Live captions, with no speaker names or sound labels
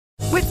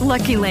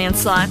Lucky Land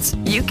Slots,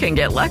 you can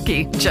get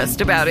lucky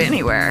just about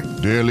anywhere.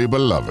 Dearly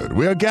beloved,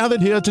 we are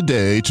gathered here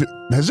today to...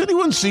 Has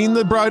anyone seen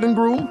the bride and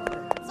groom?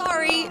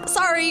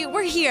 Sorry,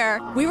 we're here.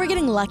 We were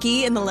getting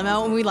lucky in the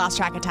limo and we lost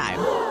track of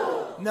time.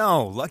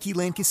 No, Lucky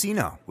Land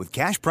Casino, with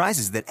cash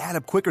prizes that add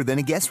up quicker than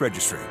a guest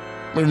registry.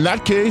 In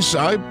that case,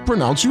 I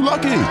pronounce you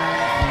lucky.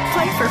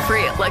 Play for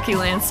free at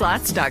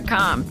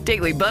LuckyLandSlots.com.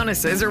 Daily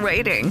bonuses are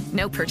waiting.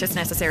 No purchase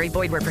necessary.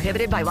 Void where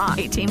prohibited by law.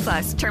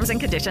 18+. Terms and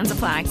conditions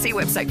apply. See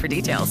website for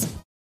details.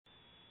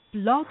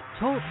 Blog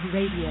Talk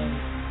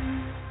Radio.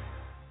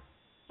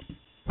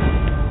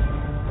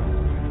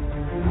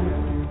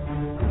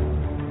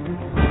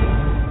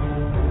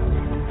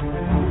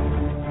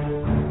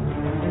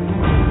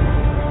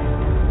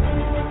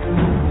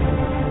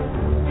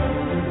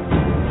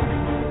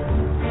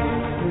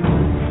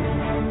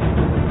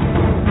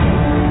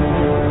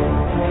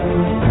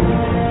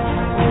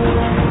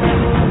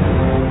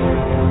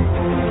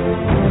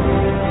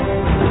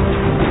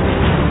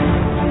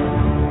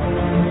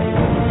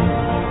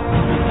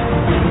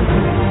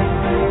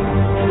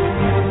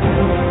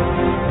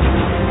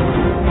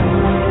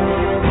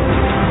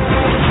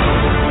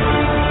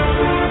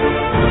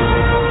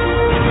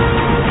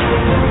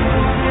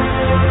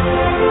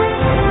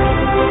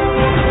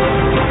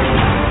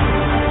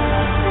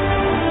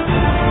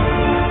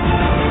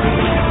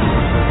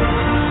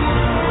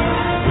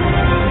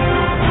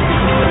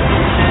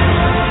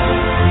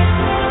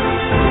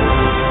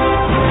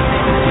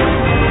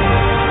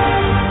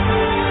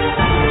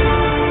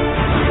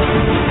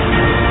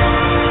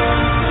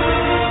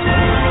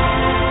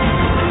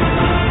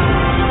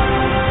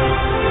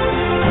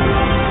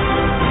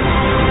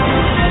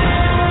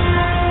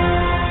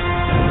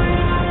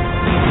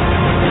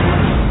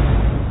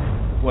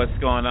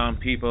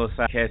 People,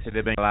 Sarcastic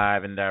have been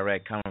live and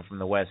direct coming from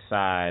the west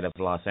side of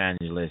Los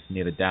Angeles,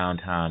 near the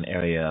downtown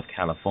area of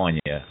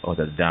California, or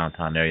the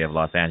downtown area of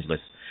Los Angeles.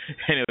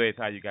 Anyways,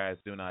 how you guys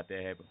doing out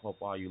there? Hope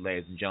all you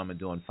ladies and gentlemen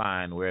doing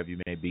fine wherever you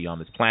may be on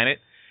this planet.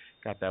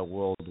 Got that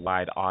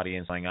worldwide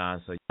audience going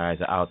on, so you guys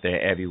are out there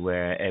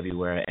everywhere. If you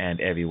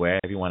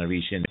want to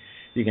reach in,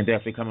 you can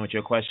definitely come in with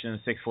your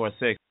questions.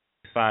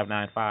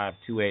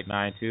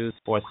 646-595-2892,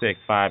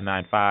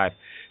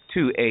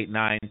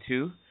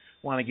 646-595-2892.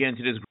 Want to get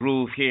into this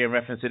groove here in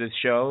reference to this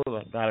show.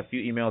 I've got a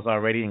few emails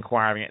already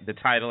inquiring the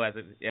title as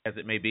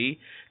it may be,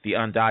 The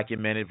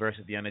Undocumented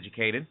versus the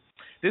Uneducated.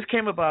 This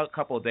came about a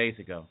couple of days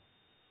ago.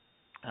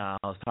 I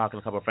was talking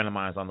to a couple of friends of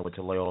mine on the way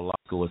to Loyola Law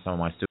School with some of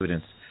my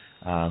students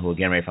who were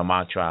getting ready for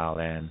mock trial,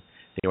 and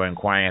they were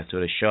inquiring as to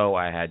the show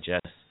I had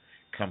just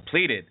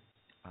completed,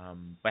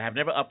 but have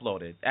never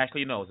uploaded.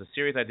 Actually, no, it was a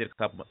series I did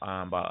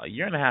about a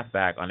year and a half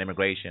back on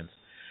immigration.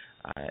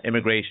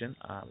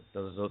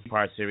 Those are a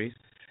part series.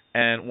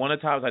 And one of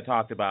the topics I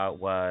talked about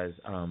was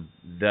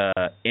the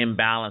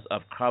imbalance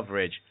of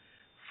coverage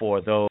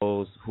for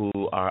those who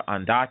are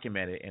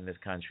undocumented in this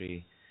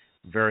country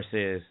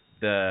versus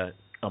the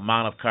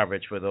amount of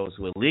coverage for those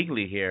who are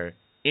legally here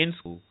in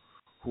school,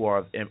 who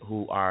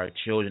are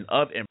children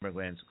of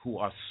immigrants who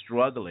are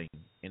struggling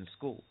in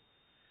school.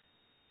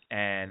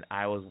 And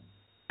I was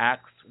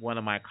asked one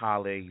of my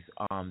colleagues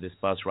on this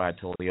bus ride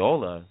to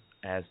Loyola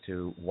as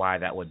to why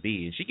that would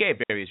be. And she gave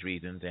various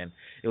reasons, and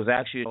it was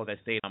actually that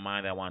stayed on my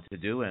mind that I wanted to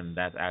do, and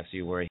that's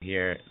actually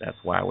that's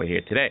why we're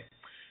here today.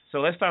 So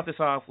let's start this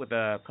off with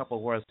a couple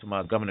of words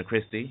from Governor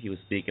Christie. He was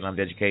speaking on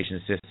the education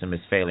system is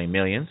failing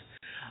millions.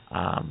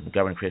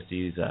 Governor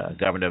Christie is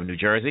governor of New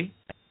Jersey.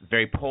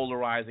 Very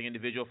polarizing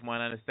individual from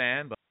what I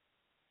understand, but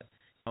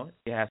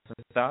he has some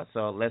thoughts,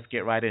 so let's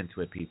get right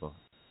into it, people.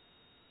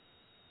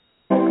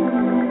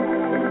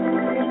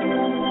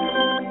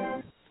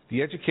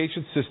 The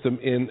education system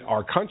in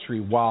our country,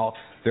 while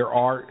there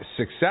are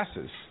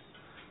successes,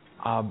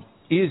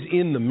 is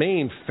in the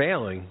main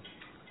failing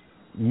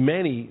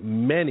many,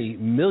 many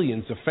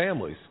millions of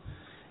families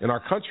in our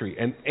country.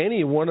 And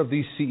any one of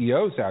these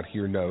CEOs out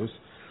here knows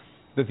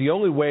that the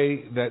only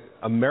way that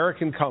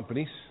American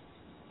companies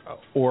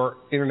or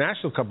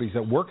international companies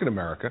that work in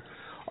America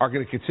are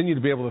going to continue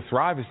to be able to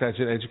thrive is to have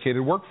an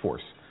educated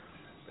workforce.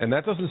 And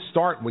that doesn't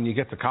start when you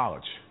get to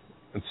college.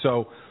 And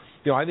so,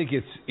 I think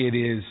it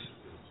is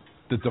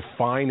the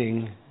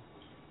defining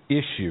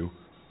issue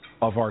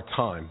of our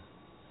time,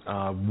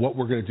 what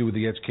we're going to do with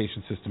the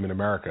education system in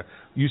America.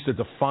 Used to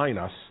define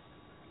us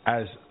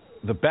as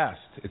the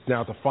best. It's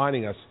now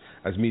defining us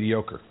as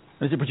mediocre.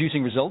 Is it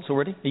producing results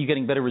already? Are you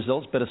getting better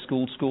results, better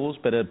scores,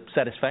 better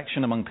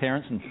satisfaction among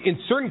parents? In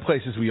certain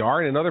places we are,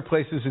 and in other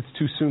places it's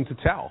too soon to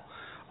tell.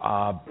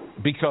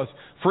 Because,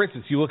 for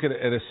instance, you look at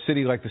a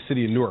city like the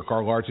city of Newark,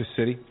 our largest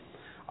city,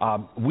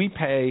 we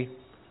pay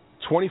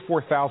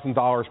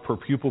 $24,000 per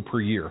pupil per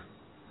year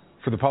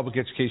for the public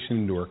education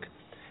in Newark.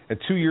 And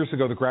 2 years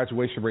ago, the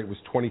graduation rate was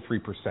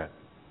 23%.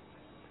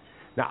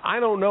 Now, I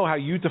don't know how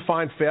you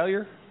define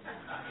failure.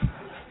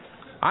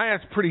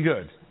 That's pretty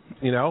good,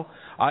 In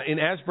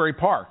Asbury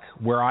Park,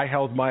 where I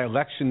held my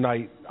election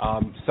night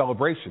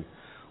celebration,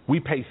 we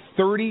pay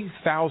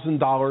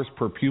 $30,000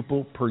 per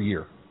pupil per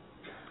year.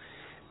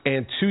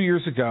 And 2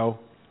 years ago,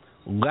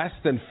 less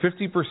than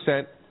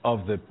 50%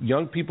 of the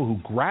young people who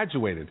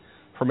graduated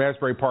from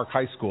Asbury Park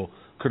High School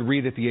could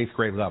read at the 8th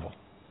grade level.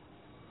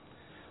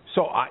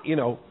 So,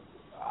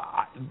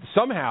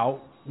 somehow,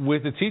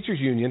 with the teachers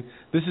union,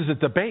 this is a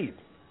debate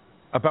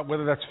about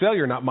whether that's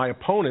failure or not. My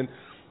opponent,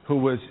 who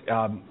was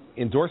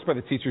endorsed by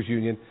the teachers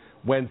union,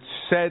 when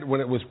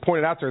it was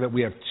pointed out to her that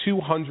we have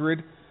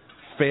 200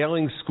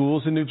 failing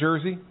schools in New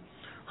Jersey,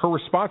 her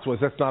response was,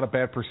 that's not a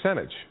bad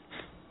percentage.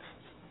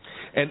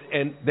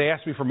 And they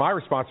asked me for my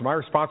response, and my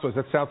response was,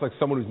 that sounds like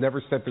someone who's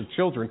never sent their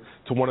children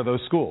to one of those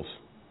schools.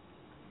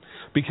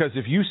 Because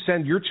if you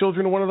send your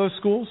children to one of those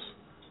schools,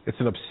 it's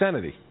an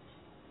obscenity.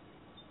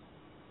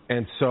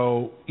 And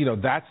so,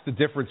 that's the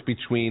difference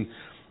between,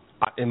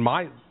 in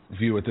my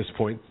view at this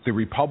point, the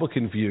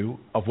Republican view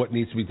of what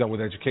needs to be done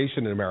with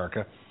education in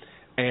America,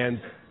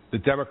 and the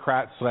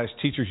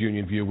Democrat/teachers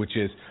union view, which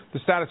is the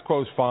status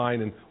quo is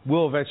fine and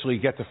we'll eventually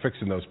get to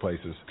fixing those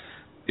places.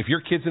 If your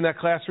kid's in that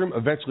classroom,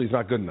 eventually it's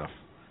not good enough.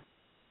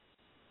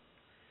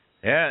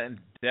 Yeah, and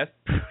that's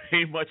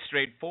pretty much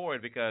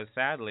straightforward because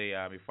sadly,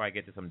 before I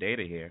get to some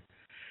data here,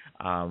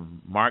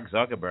 Mark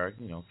Zuckerberg,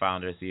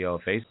 founder, CEO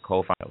of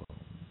co-founder,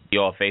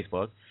 CEO of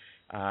Facebook,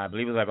 I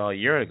believe it was about a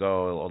year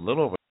ago, a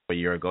little over a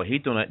year ago, he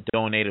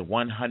donated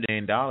 $100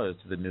 million to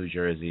the New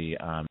Jersey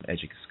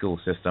school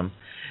system,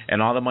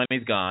 and all the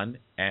money's gone,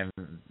 and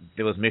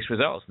there was mixed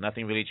results.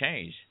 Nothing really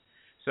changed.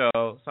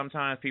 So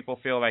sometimes people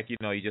feel like, you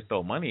just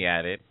throw money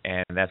at it,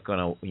 and that's going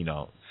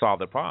to, solve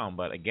the problem.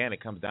 But again,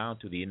 it comes down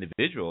to the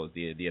individuals,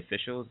 the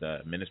officials, the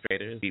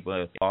administrators, people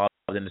involved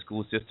in the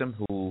school system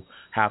who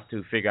have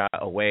to figure out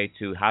a way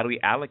to, how do we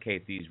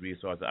allocate these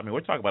resources? I mean,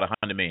 we're talking about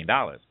 $100 million.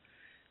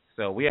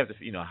 So we have to,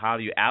 how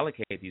do you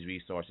allocate these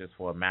resources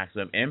for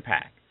maximum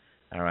impact?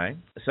 All right.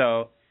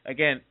 So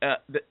again,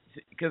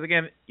 because I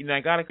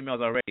got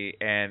emails already,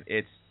 and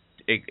it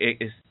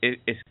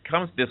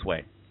comes this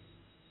way.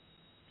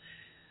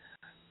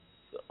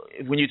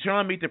 When you turn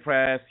on Meet the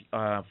Press,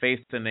 Face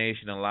the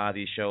Nation, and a lot of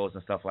these shows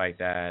and stuff like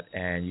that,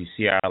 and you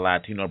see our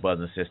Latino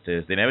brothers and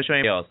sisters, they never show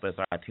anything else, but it's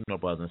our Latino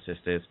brothers and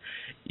sisters.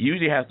 It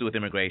usually has to do with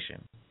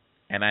immigration.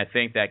 And I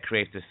think that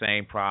creates the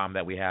same problem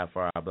that we have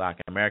for our Black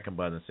American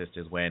brothers and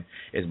sisters when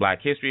it's Black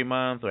History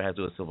Month or it has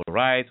to do with civil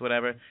rights,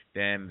 whatever,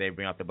 then they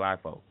bring up the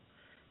black folk.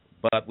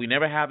 But we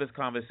never have this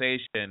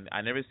conversation.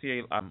 I never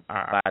see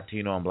our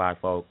Latino and black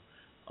folk,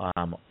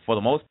 for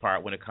the most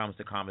part, when it comes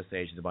to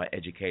conversations about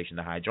education,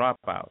 the high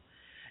dropout.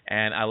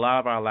 And a lot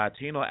of our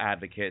Latino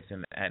advocates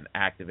and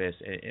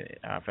activists,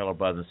 our fellow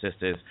brothers and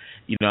sisters,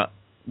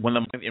 when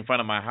I'm in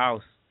front of my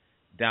house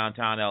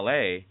downtown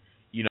L.A.,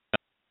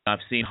 I've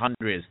seen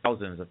hundreds,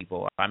 thousands of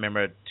people. I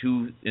remember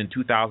in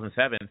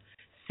 2007,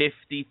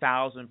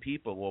 50,000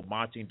 people were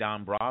marching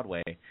down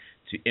Broadway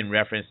in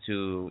reference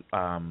to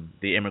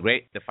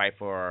the fight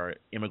for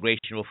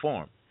immigration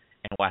reform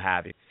and what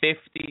have you.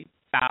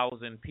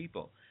 50,000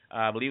 people.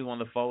 I believe one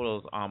of the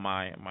photos on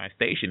my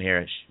station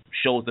here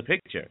shows the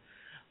picture.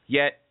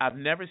 Yet I've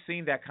never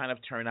seen that kind of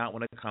turnout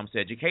when it comes to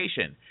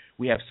education.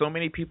 We have so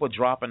many people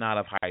dropping out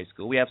of high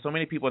school. We have so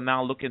many people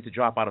now looking to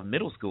drop out of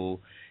middle school.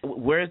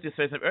 Where is this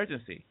sense of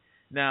urgency?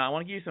 Now, I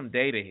want to give you some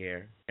data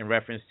here in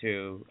reference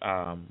to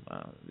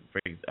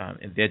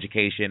the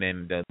education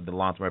and the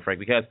long-term effect,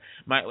 because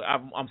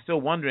I'm still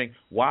wondering,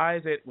 why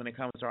is it when it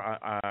comes to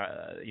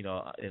our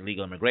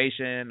illegal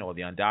immigration or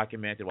the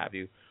undocumented, what have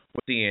you,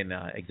 we're seeing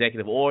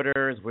executive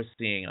orders, we're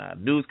seeing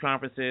news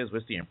conferences,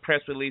 we're seeing press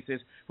releases,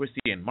 we're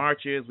seeing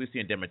marches, we're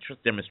seeing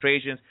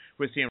demonstrations,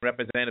 we're seeing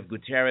Representative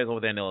Gutierrez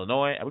over there in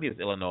Illinois, I believe it's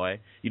Illinois,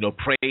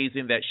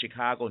 praising that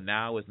Chicago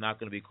now is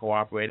not going to be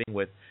cooperating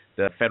with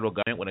the federal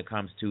government when it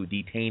comes to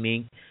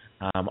detaining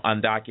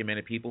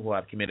undocumented people who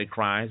have committed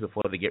crimes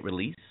before they get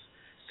released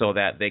so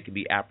that they can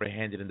be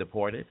apprehended and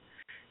deported.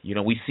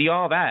 We see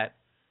all that.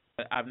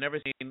 I've never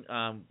seen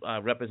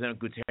Representative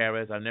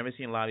Gutierrez. I've never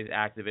seen a lot of these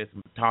activists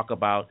talk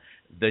about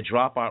the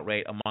dropout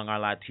rate among our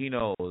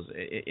Latinos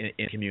in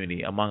the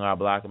community, among our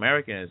Black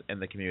Americans in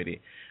the community.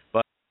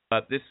 But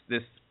this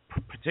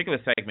particular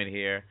segment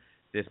here,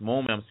 this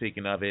moment I'm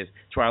speaking of, is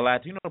to our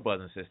Latino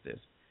brothers and sisters.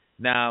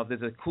 Now,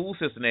 there's a cool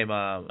sister named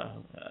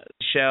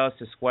Michelle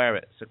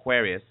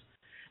Sequarius.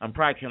 I'm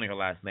probably killing her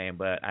last name,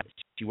 but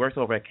she works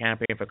over at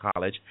Campaign for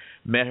College.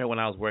 Met her when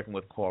I was working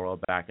with Coral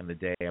back in the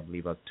day, I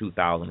believe it was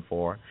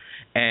 2004.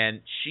 And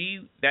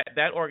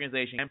that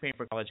organization, Campaign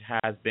for College,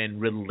 has been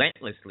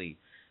relentlessly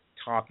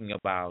talking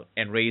about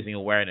and raising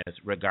awareness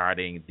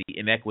regarding the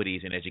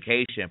inequities in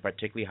education,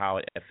 particularly how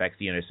it affects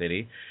the inner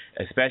city,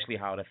 especially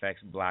how it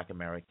affects Black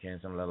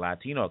Americans and the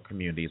Latino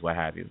communities, what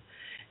have you.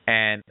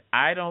 And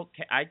I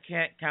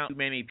can't count too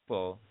many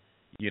people.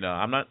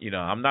 I'm not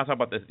talking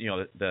about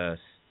the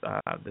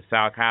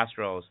Sal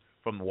Castros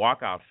from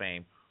Walkout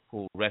fame,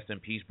 who, rest in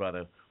peace,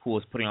 brother, who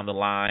was putting on the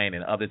line,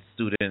 and other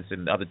students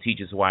and other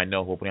teachers who I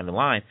know who are putting on the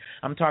line.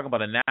 I'm talking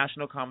about a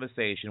national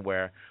conversation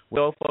where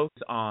we'll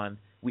focus on,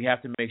 we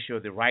have to make sure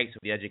the rights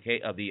of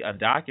the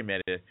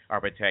undocumented are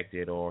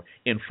protected or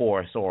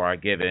enforced or are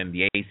given.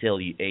 The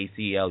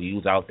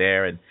ACLUs out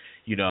there and,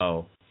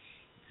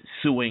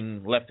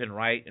 suing left and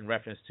right in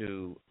reference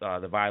to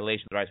the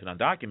violation of the rights of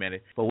the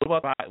undocumented. But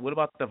what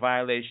about the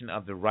violation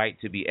of the right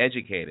to be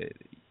educated,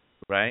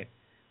 right?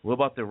 What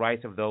about the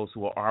rights of those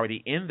who are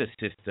already in the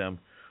system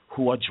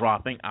who are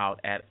dropping out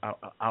at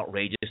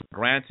outrageous?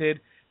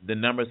 Granted, the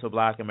numbers for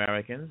Black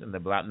Americans and the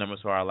black numbers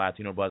for our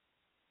Latino brothers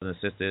and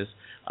sisters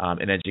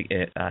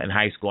in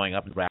high school going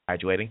up and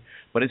graduating,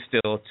 but it's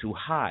still too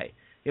high.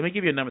 Let me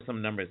give you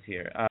some numbers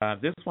here.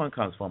 This one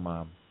comes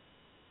from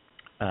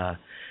the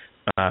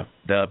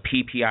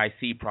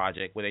PPIC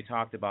project, where they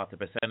talked about the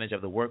percentage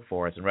of the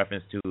workforce in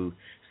reference to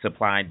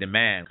supply and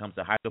demand comes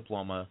to high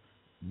diploma,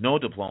 no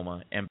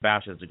diploma, and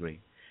bachelor's degree.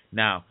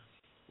 Now,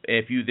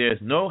 if there's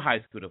no high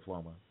school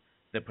diploma,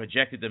 the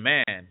projected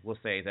demand, we'll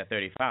say, is at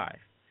 35.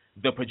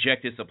 The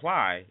projected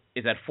supply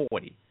is at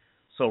 40.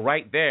 So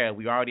right there,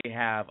 we already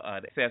have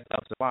an excess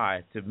of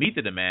supply to meet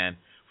the demand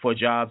for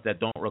jobs that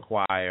don't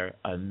require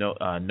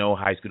no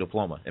high school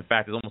diploma. In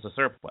fact, it's almost a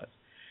surplus.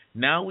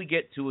 Now we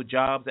get to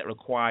jobs that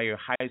require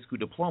high school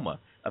diploma.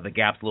 The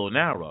gap's a little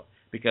narrow,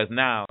 because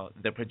now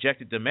the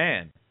projected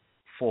demand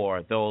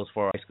for those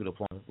for high school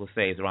diploma, we'll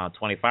say, is around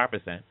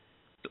 25%.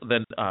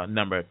 The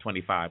number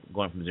 25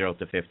 going from 0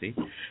 to 50.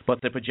 But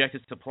the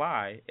projected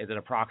supply is at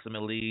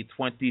approximately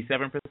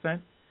 27%.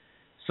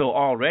 So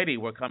already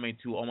we're coming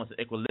to almost an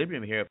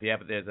equilibrium here.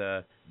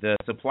 The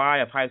supply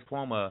of high school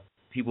diploma,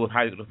 people with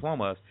high school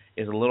diplomas,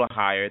 is a little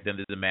higher than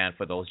the demand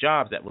for those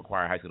jobs that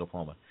require high school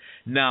diploma.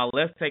 Now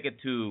let's take it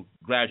to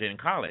graduating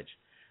college.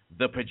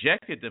 The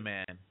projected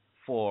demand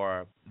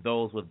for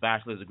those with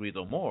bachelor's degrees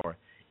or more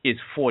is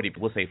 40.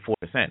 We'll say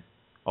 4%,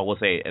 or we'll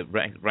say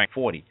rank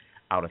 40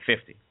 out of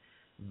 50.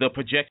 The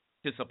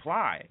projected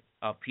supply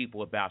of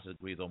people with bachelor's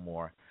degrees or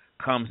more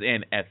comes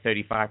in at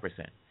 35%.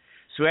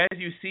 So as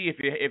you see, if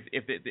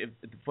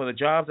for the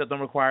jobs that don't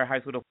require a high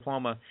school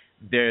diploma,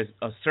 there's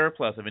a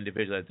surplus of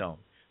individuals that don't.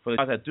 For the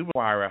jobs that do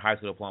require a high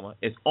school diploma,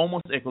 it's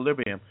almost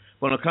equilibrium.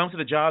 But when it comes to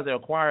the jobs that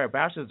require a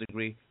bachelor's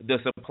degree, the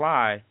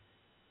supply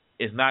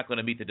is not going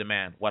to meet the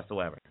demand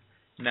whatsoever.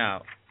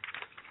 Now,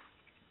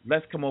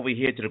 let's come over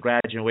here to the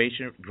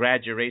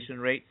graduation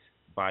rates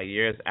by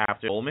years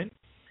after enrollment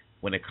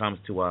when it comes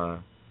to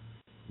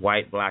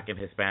white, Black, and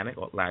Hispanic,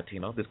 or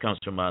Latino. This comes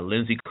from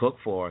Lindsay Cook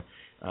for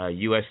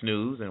U.S.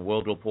 News and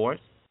World Report,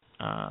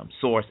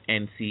 source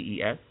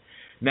NCES.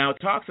 Now, it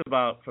talks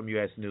about, from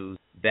U.S. News,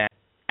 that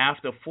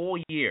after 4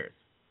 years,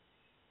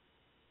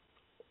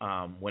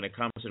 when it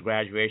comes to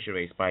graduation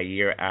rates by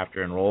year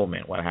after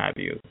enrollment, what have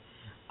you,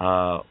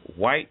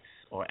 whites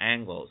or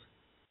Anglos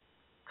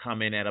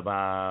come in at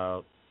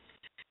about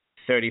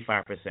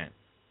 35%.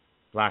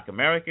 Black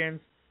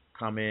Americans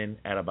come in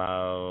at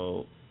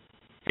about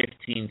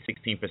 15,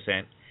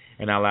 16%,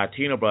 and our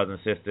Latino brothers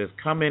and sisters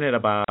come in at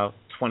about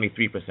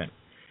 23%.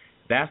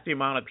 That's the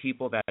amount of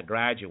people that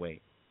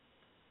graduate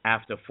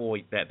after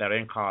that are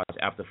in college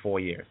after 4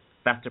 years.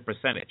 That's the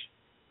percentage,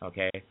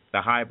 okay?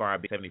 The high bar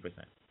would be 70%.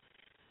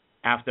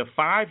 After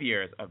 5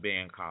 years of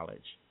being in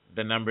college,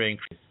 the number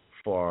increases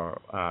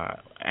for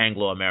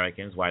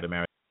Anglo-Americans, white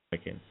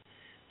Americans,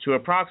 to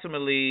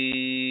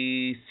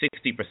approximately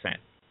 60%.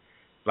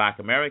 Black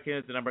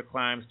Americans, the number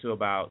climbs to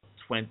about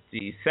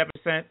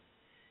 27%,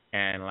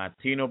 and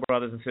Latino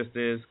brothers and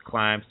sisters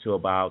climbs to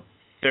about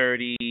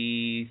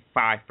 35%.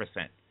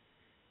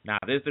 Now,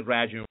 this is the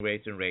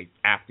graduation rate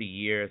after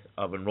years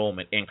of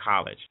enrollment in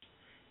college,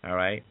 all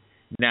right?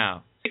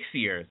 Now, 6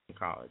 years in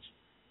college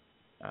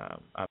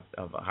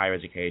of higher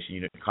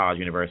education, college,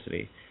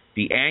 university,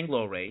 the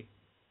Anglo rate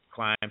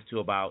climbs to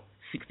about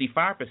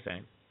 65%.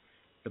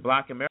 The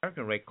Black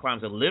American rate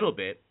climbs a little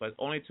bit, but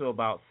only to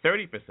about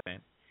 30%.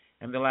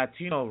 And the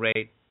Latino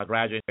rate,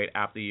 graduation rate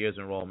after years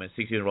enrollment,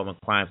 6 years enrollment,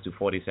 climbs to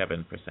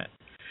 47%.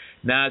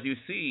 Now, as you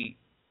see,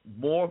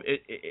 more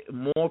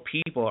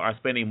people are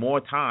spending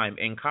more time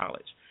in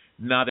college.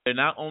 Now, they're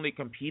not only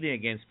competing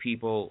against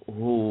people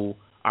who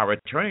are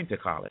returning to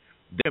college,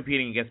 they're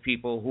competing against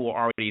people who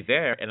are already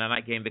there and are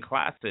not getting the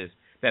classes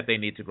that they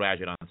need to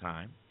graduate on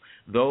time.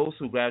 Those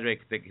who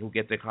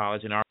get to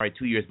college and are already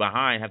 2 years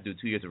behind have to do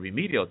 2 years of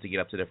remedial to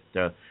get up to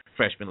the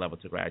freshman level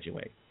to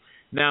graduate.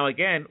 Now,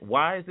 again,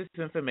 why is this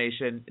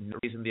information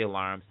raising the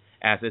alarms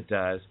as it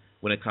does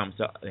when it comes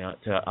to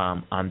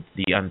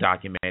the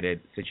undocumented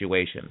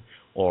situation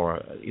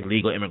or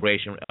illegal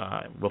immigration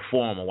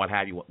reform or what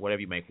have you,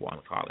 whatever you may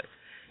want to call it?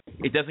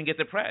 It doesn't get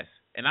the press.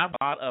 And I've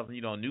a lot of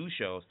news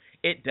shows.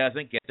 It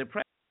doesn't get the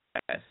press.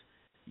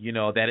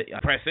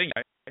 Pressing,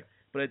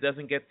 but it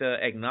doesn't get the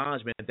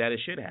acknowledgement that it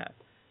should have.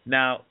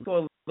 Now,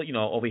 go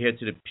over here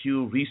to the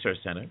Pew Research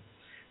Center.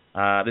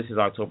 This is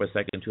October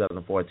 2nd,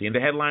 2014. The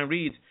headline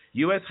reads,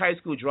 U.S. high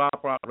school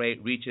dropout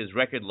rate reaches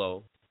record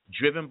low,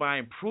 driven by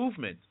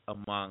improvement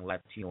among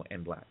Latino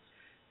and Blacks.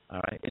 All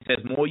right. It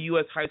says more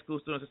U.S. high school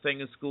students are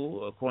staying in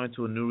school, according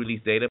to a new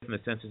release data from the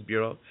Census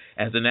Bureau,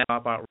 as the net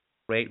dropout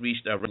rate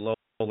reached a record low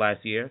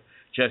last year.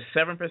 Just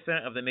 7%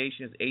 of the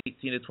nation's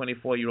 18 to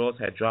 24-year-olds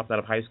had dropped out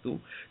of high school,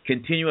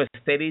 continue a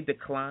steady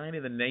decline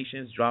in the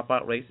nation's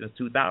dropout rate since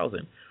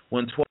 2000,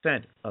 when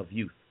 12% of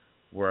youth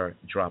were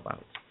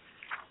dropouts.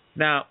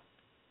 Now,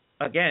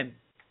 again,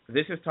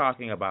 this is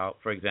talking about,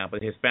 for example,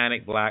 the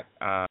Hispanic black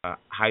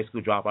high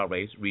school dropout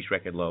rates reached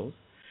record lows.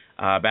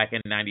 Back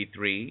in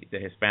 93, the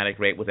Hispanic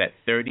rate was at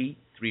 33%.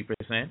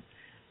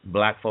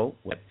 Black folk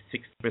was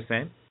at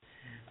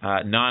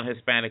 6%.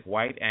 Non-Hispanic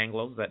white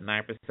Anglos at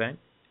 9%.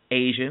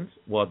 Asians,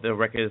 well, the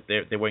records,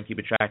 they weren't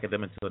keeping track of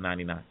them until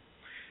 99.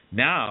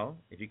 Now,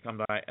 if you come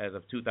by as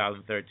of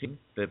 2013,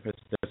 the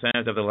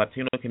percentage of the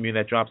Latino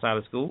community that drops out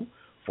of school,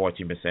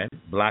 14%.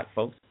 Black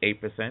folks,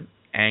 8%.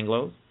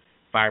 Anglos,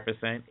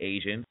 5%.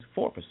 Asians,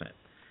 4%.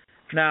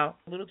 Now,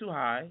 a little too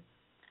high,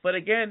 but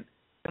again,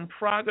 some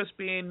progress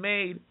being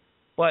made,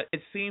 but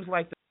it seems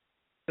like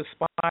the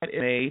spot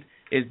made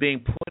is being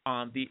put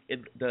on the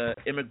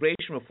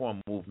immigration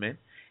reform movement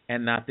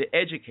and not the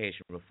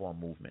education reform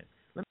movement.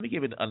 Let me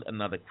give you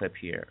another clip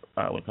here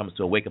when it comes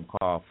to a wake-up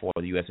call for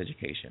the U.S.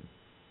 education.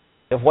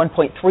 Of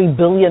 1.3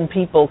 billion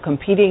people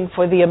competing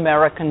for the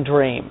American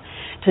dream.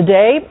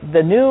 Today,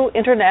 the new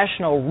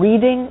international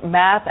reading,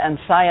 math, and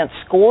science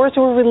scores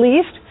were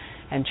released,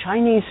 and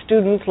Chinese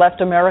students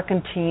left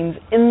American teens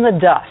in the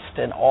dust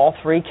in all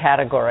three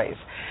categories.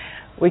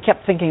 We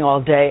kept thinking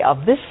all day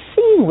of this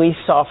scene we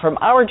saw from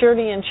our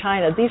journey in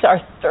China. These are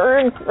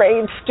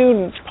third-grade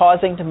students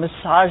pausing to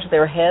massage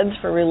their heads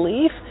for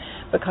relief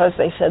because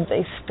they said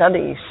they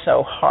study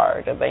so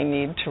hard and they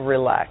need to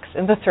relax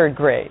in the third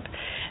grade.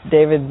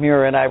 David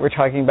Muir and I were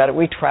talking about it.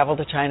 We traveled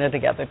to China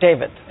together.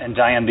 David. And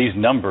Diane, these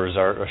numbers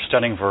are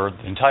stunning for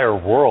the entire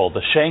world.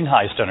 The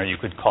Shanghai stunner, you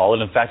could call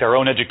it. In fact, our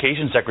own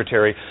education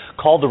secretary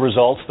called the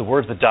results, the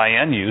words that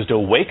Diane used, a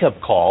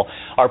wake-up call.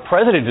 Our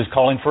president is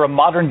calling for a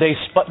modern-day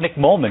Sputnik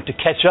moment to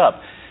catch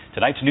up.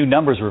 Tonight's new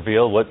numbers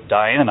reveal what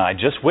Diane and I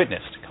just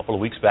witnessed a couple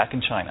of weeks back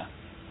in China.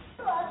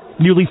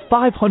 Nearly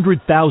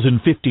 500,000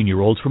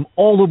 15-year-olds from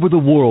all over the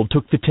world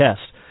took the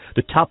test.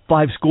 The top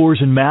 5 scores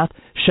in math,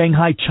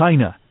 Shanghai,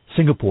 China,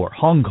 Singapore,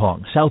 Hong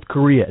Kong, South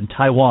Korea, and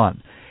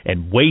Taiwan.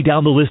 And way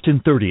down the list in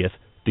 30th,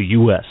 the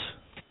U.S.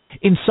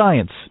 In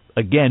science,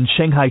 again,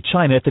 Shanghai,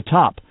 China at the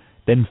top,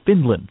 then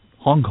Finland,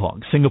 Hong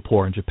Kong,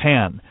 Singapore, and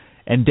Japan.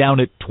 And down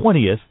at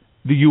 20th,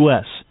 the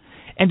U.S.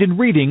 And in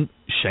reading,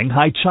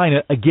 Shanghai,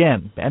 China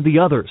again, and the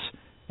others.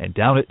 And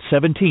down at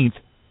 17th,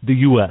 the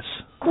U.S.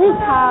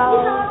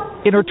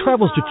 In our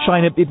travels to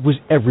China, it was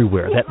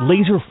everywhere, that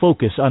laser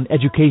focus on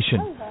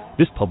education.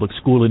 This public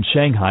school in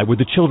Shanghai where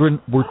the children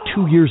were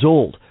 2 years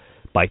old.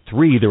 By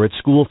 3, they're at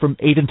school from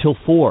 8 until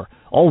 4,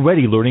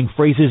 already learning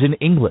phrases in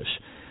English.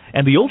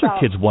 And the older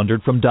kids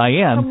wondered from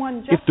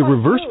Diane if the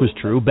reverse was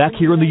true back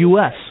here in the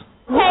U.S.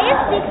 Can you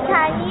speak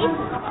Chinese?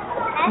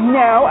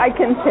 No, I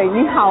can say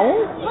ni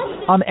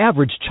hao. On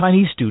average,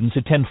 Chinese students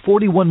attend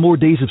 41 more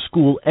days of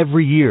school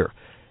every year.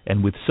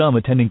 And with some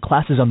attending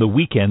classes on the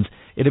weekends,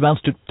 it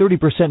amounts to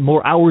 30%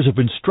 more hours of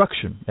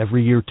instruction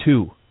every year,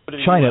 too.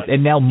 China,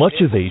 and now much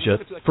of Asia,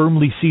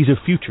 firmly sees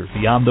a future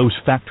beyond those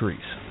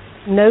factories.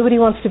 Nobody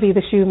wants to be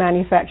the shoe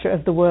manufacturer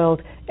of the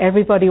world.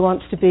 Everybody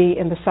wants to be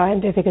in the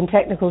scientific and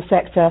technical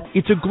sector.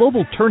 It's a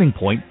global turning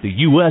point the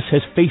U.S.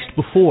 has faced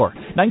before.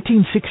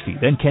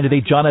 1960, then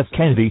candidate John F.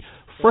 Kennedy,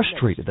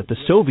 frustrated that the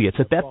Soviets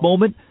at that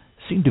moment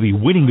seemed to be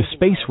winning the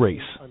space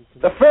race.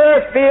 The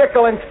first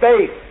vehicle in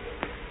space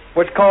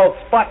was called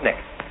Sputnik,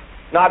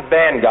 not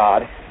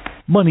Vanguard.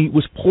 Money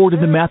was poured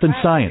into math and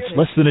science.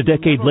 Less than a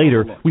decade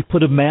later, we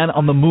put a man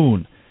on the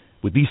moon.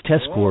 With these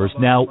test scores,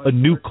 now a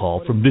new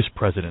call from this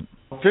president.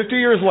 50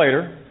 years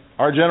later,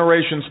 our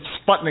generation's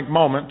Sputnik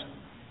moment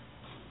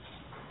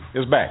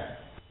is back.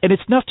 And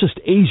it's not just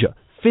Asia,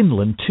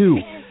 Finland too.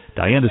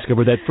 Diane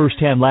discovered that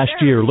firsthand last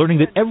year, learning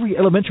that every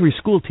elementary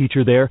school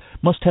teacher there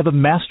must have a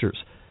master's.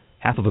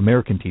 Half of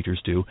American teachers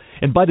do.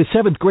 And by the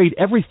 7th grade,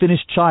 every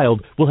Finnish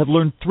child will have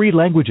learned 3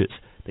 languages.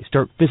 They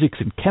start physics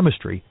and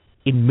chemistry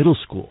in middle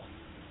school.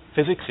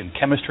 Physics and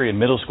chemistry in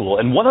middle school.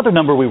 And one other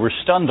number we were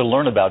stunned to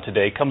learn about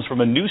today comes from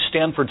a new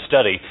Stanford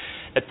study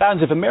that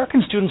found if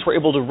American students were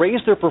able to raise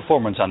their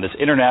performance on this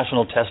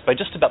international test by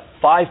just about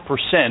 5%,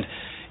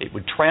 it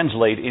would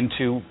translate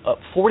into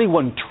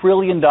 $41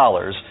 trillion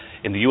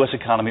in the U.S.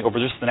 economy over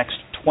just the next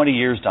 20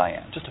 years,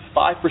 Diane. Just a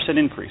 5%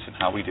 increase in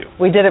how we do.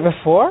 We did it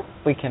before.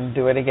 We can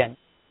do it again.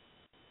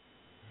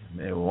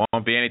 It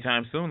won't be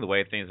anytime soon the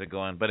way things are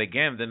going. But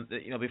again,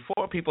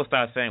 before people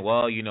start saying,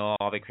 well,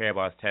 all they care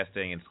about is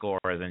testing and scores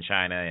in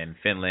China and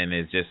Finland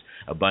is just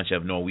a bunch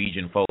of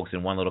Norwegian folks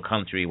in one little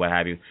country, what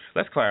have you,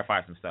 let's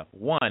clarify some stuff.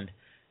 One,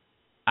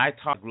 I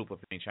taught a group of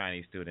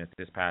Chinese students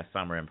this past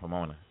summer in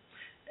Pomona.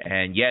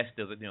 And yes,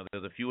 there's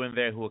a few in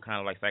there who are kind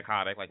of like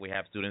psychotic, like we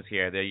have students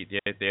here.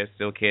 They're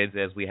still kids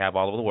as we have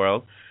all over the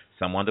world.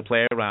 Some want to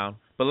play around.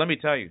 But let me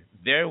tell you,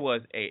 there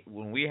was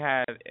when we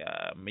had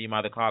me and my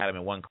other colleague had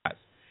them in one class,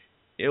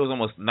 it was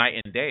almost night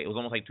and day. It was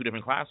almost like 2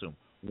 different classrooms.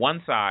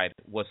 One side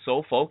was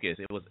so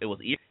focused, it was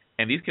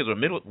and these kids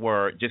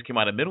just came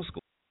out of middle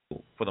school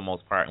for the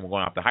most part, and were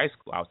going off to high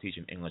school. I was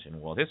teaching English and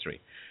world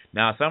history.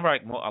 Now,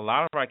 a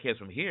lot of our kids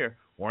from here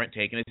weren't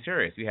taking it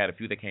serious. You had a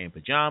few that came in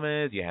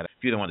pajamas. You had a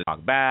few that wanted to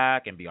talk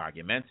back and be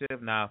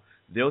argumentative. Now,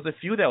 there was a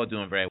few that were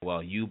doing very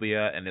well.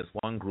 Eubia and this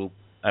one group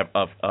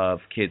of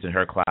kids in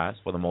her class,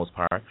 for the most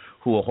part,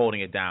 who were holding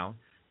it down.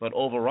 But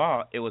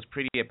overall, it was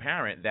pretty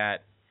apparent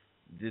that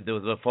there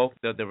was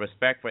the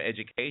respect for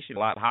education a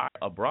lot higher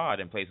abroad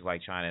in places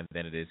like China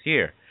than it is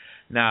here.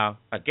 Now,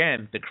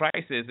 again, the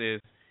crisis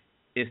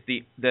is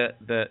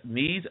the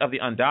needs of the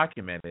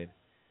undocumented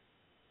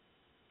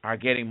are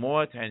getting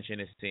more attention,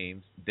 it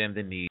seems, than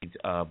the needs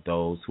of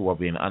those who are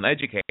being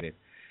uneducated.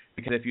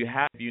 Because if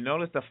you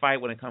notice the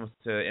fight when it comes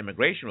to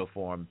immigration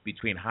reform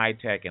between high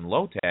tech and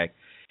low tech,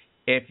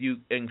 if you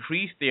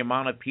increase the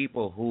amount of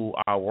people who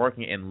are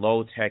working in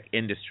low tech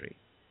industry,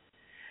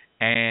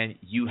 and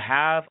you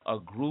have a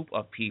group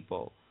of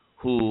people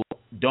who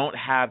don't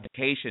have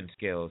education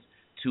skills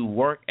to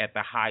work at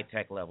the high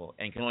tech level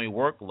and can only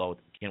work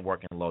in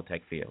low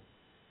tech field,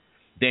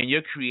 then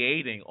you're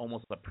creating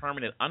almost a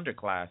permanent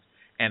underclass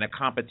and a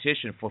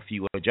competition for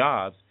fewer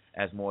jobs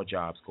as more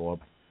jobs go up.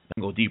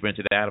 And go deeper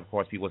into that. Of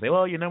course, people say,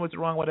 "Well, your numbers are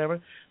wrong, whatever."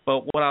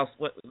 But what else?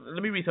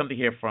 Let me read something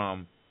here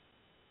from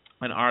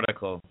an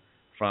article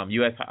from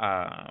U.S.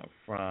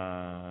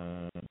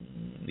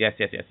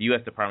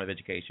 U.S. Department of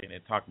Education.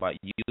 It talked about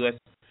U.S.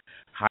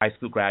 high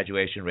school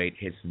graduation rate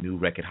hits new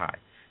record high.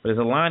 But there's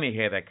a line in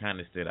here that kind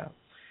of stood out.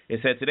 It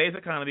said, "Today's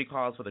economy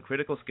calls for the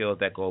critical skills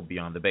that go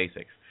beyond the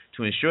basics.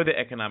 To ensure the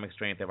economic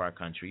strength of our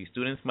country,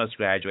 students must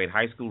graduate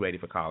high school ready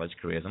for college,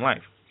 careers, and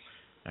life."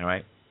 All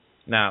right?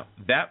 Now,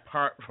 that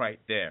part right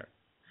there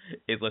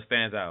is what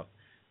stands out.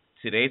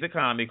 Today's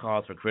economy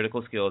calls for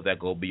critical skills that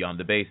go beyond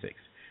the basics.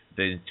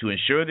 To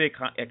ensure the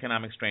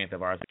economic strength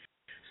of our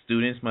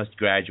students must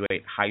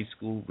graduate high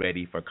school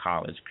ready for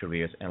college,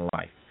 careers, and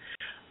life.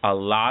 A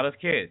lot of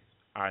kids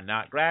are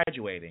not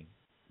graduating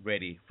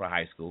ready for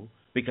high school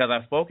because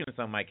I've spoken to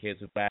some of my kids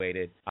who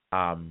graduated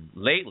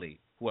lately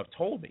who have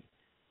told me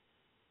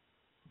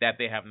that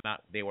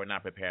they were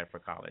not prepared for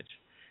college.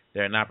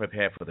 They're not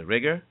prepared for the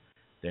rigor.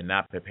 They're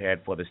not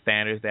prepared for the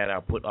standards that are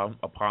put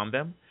upon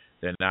them.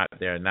 They're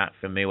not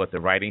familiar with the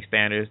writing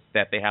standards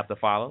that they have to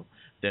follow.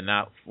 They're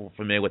not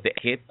familiar with the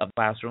etiquette of the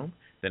classroom.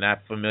 They're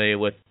not familiar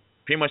with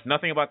pretty much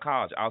nothing about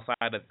college outside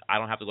of I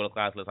don't have to go to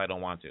class unless I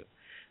don't want to.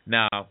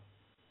 Now,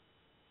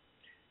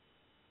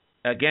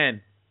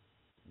 again,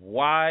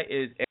 why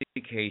is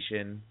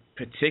education,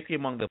 particularly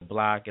among the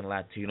Black and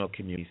Latino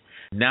communities,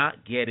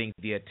 not getting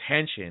the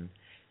attention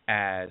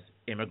as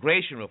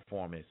immigration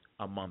reform is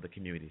among the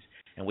communities?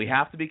 And we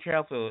have to be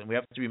careful, and we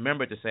have to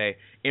remember to say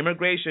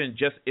immigration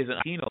just isn't a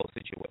Latino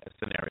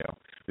scenario,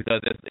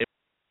 because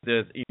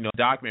there's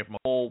documented from a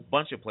whole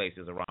bunch of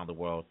places around the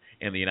world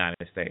in the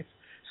United States.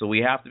 So we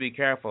have to be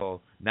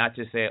careful not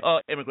to say, oh,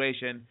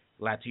 immigration,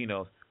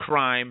 Latinos,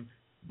 crime,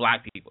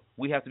 black people.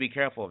 We have to be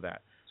careful of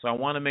that. So I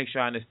want to make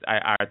sure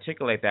I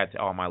articulate that to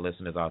all my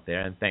listeners out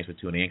there, and thanks for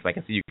tuning in, because I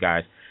can see you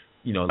guys,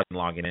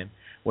 logging in.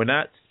 We're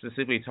not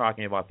specifically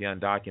talking about the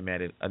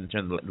undocumented in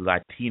terms of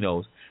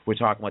Latinos. We're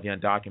talking about the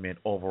undocumented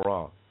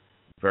overall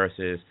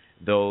versus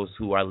those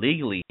who are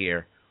legally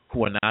here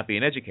who are not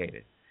being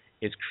educated.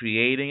 It's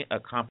creating a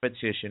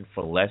competition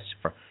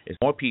it's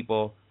more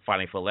people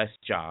fighting for less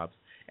jobs,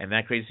 and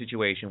that creates a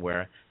situation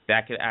where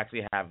that could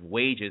actually have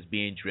wages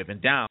being driven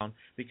down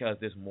because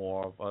there's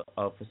more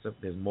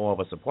of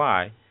a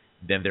supply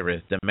than there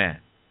is demand.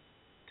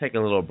 Take a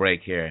little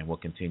break here, and we'll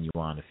continue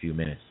on in a few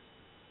minutes.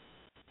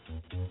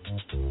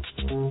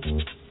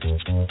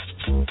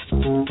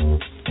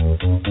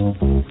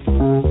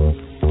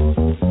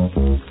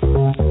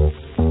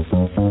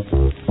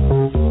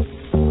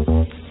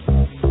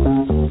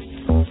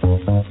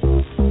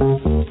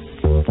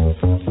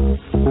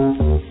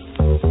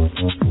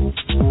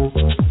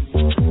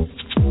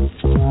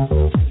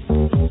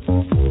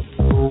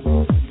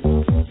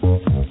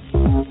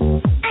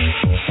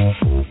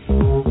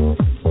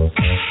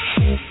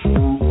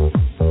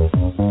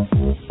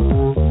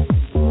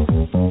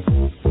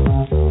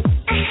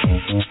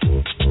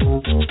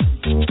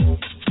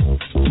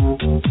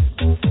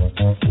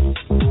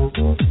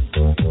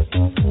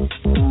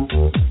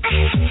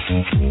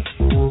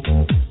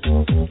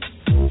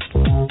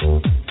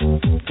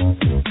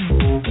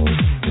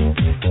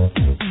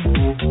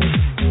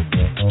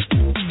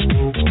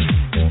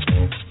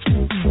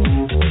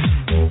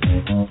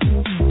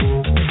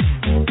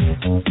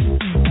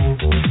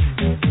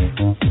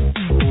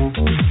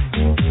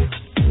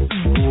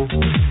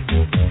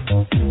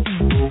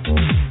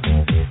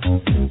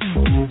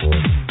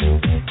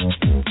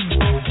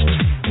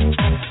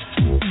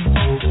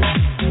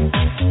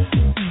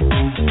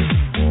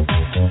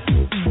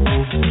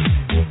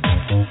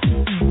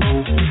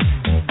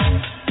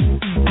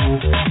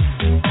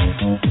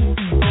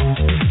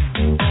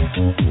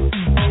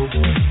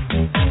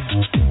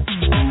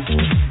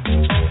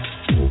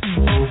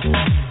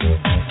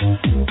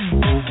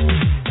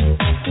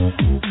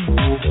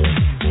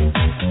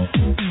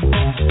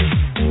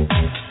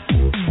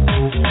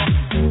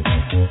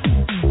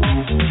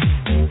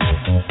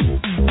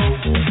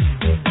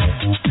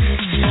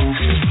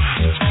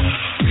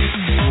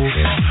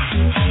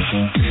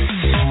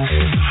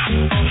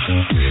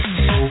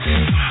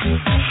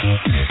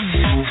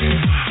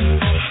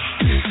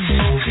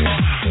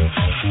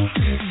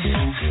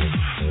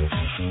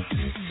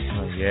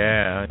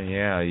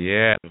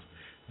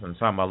 I'm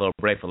talking about a little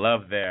break for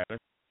love there.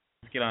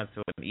 Let's get on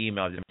to an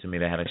email to me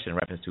that had a question in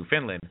reference to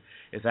Finland.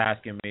 It's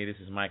asking me, this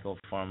is Michael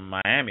from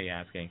Miami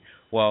asking,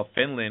 well,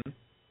 Finland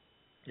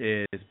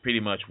is pretty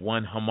much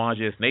one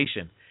homogeneous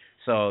nation,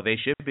 so they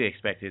should be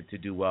expected to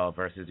do well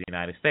versus the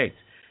United States.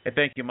 And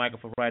thank you, Michael,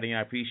 for writing.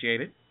 I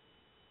appreciate it.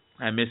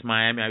 I miss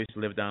Miami. I used to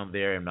live down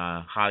there in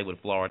Hollywood,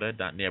 Florida,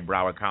 down near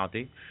Broward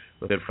County,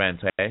 with a good friend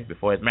Tay,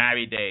 before his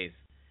married days.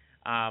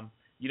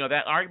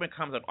 That argument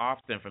comes up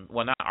often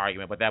not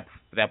argument, but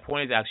that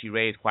point is actually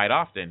raised quite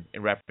often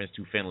in reference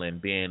to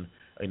Finland being,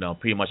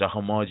 pretty much a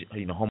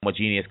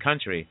homogeneous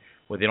country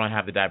where they don't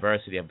have the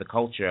diversity of the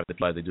culture of the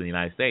people they do in the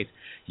United States.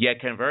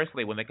 Yet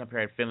conversely, when they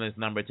compared Finland's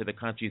number to the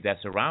countries that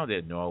surround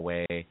it,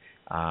 Norway,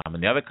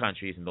 and the other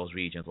countries in those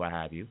regions, what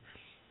have you,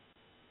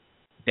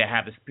 that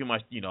have this pretty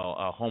much,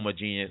 a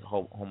homogeneous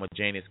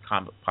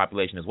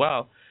population as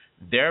well,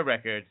 their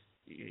records,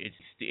 it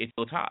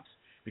still tops.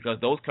 Because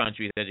those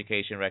countries'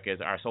 education records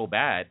are so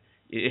bad,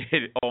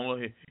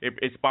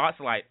 it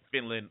spotlights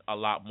Finland a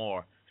lot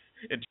more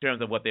in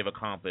terms of what they've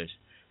accomplished.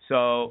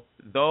 So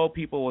though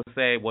people will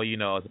say, well,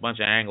 it's a bunch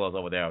of Anglos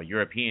over there, or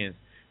Europeans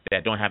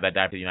that don't have that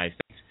diversity in the United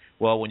States.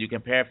 Well, when you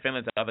compare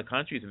Finland to other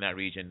countries in that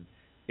region,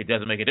 it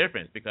doesn't make a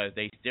difference because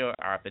they still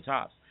are at the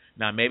tops.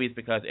 Now, maybe it's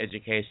because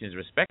education is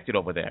respected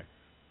over there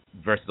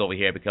versus over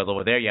here, because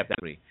over there you have to have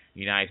a degree. In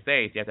the United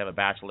States, you have to have a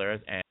bachelor's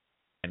and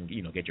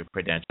get your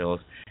credentials,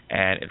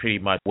 and pretty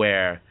much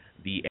where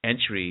the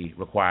entry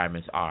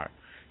requirements are.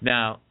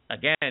 Now,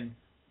 again,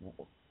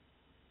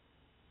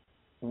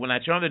 when I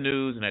turn on the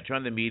news and I turn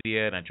on the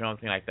media and I turn on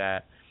things like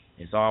that,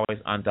 it's always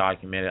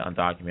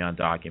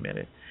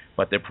undocumented.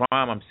 But the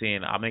problem I'm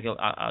seeing,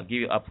 I'll give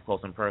you up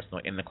close and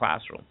personal in the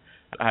classroom.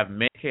 I have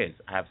many kids.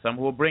 I have some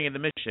who are bringing the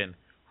mission,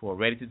 who are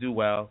ready to do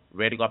well,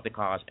 ready to go up to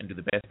college and do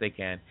the best they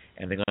can,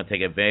 and they're going to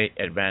take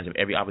advantage of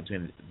every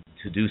opportunity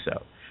to do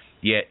so.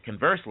 Yet,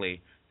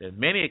 conversely, there's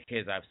many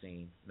kids I've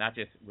seen, not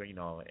just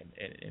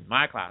in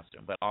my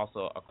classroom, but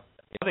also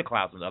in other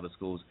classrooms, other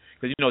schools,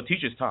 because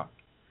teachers talk,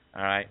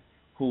 all right,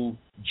 who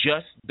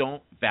just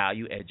don't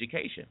value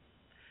education.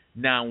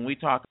 Now, when we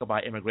talk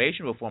about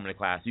immigration reform in the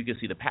class, you can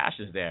see the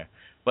passions there.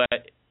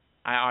 But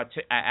I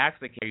ask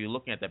the kid, are you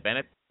looking at the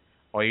benefit,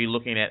 or are you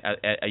looking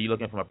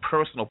from a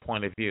personal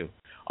point of view?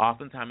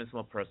 Oftentimes, it's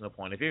from a personal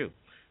point of view.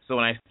 So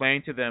when I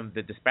explain to them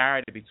the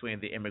disparity between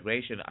the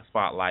immigration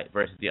spotlight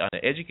versus the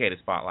uneducated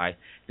spotlight,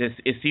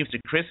 it seems to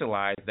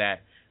crystallize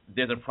that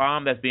there's a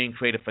problem that's being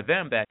created for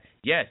them that,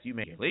 yes, you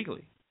may get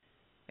legally,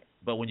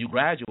 but when you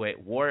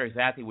graduate, where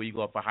exactly will you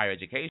go for higher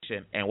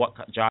education, and what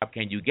job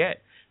can you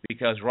get?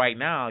 Because right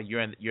now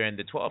you're in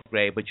the 12th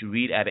grade, but you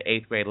read at an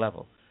 8th grade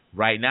level.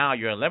 Right now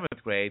you're in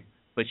 11th grade,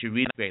 but you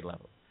read at 9th grade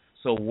level.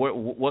 So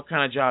what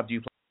kind of job do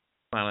you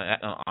plan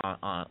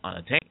on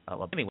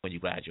attaining when you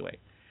graduate?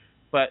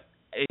 But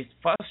it's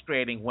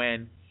frustrating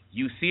when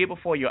you see it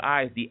before your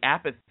eyes, the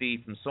apathy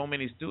from so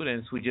many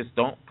students who just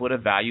don't put a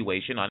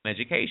valuation on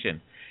education.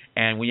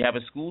 And when you have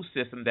a school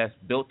system that's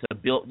built to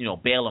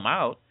bail them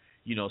out,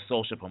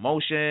 social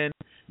promotion,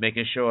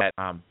 making sure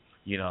that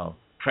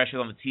pressure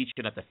on the teacher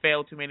not to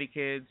fail too many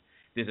kids.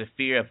 There's a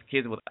fear of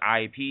kids with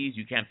IEPs,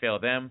 you can't fail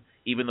them,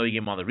 even though you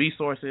give them all the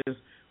resources.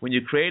 When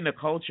you're creating a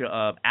culture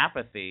of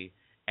apathy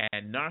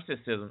and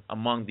narcissism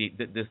among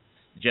this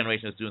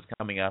generation of students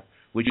coming up,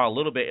 which are a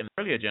little bit in the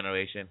earlier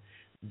generation,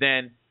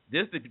 then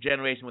this is the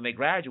generation when they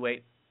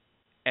graduate,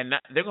 and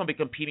they're going to be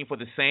competing for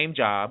the same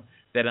job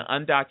that an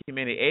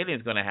undocumented alien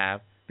is going to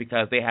have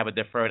because they have a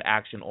deferred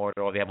action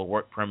order or they have a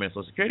work permit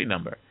Social Security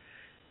number.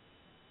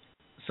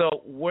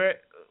 So where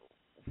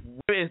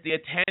is the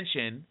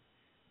attention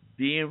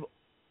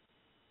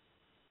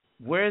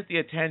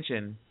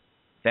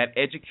that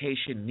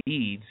education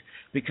needs?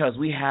 Because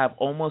we have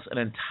pretty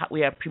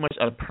much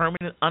a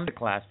permanent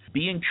underclass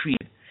being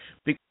treated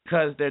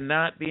because they're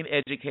not being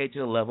educated to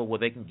the level where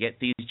they can get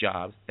these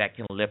jobs that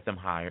can lift them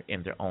higher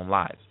in their own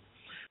lives.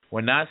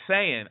 I'm not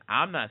saying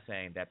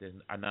that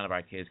none of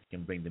our kids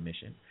can bring the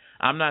mission.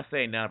 I'm not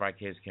saying none of our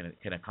kids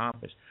can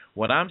accomplish.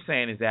 What I'm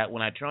saying is that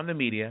when I turn on the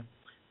media,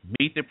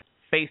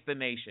 Face the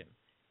Nation,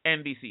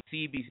 NBC,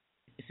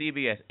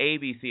 CBS,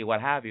 ABC,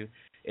 what have you,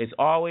 it's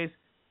always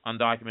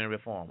undocumented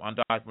reform,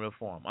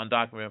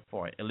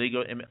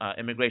 illegal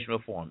immigration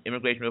reform.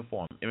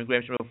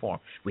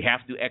 We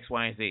have to do X,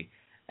 Y, and Z.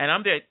 And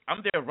I'm there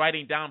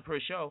writing down per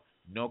show.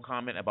 No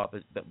comment about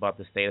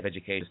the state of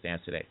education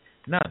stands today.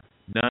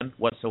 None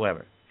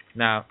whatsoever.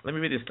 Now, let me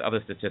read this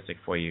other statistic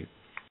for you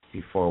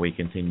before we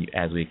continue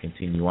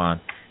on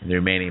in the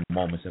remaining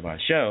moments of our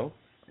show,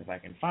 if I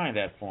can find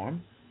that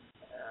form.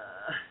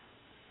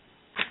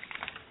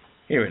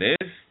 Here it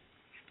is.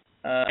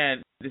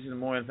 And this is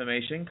more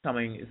information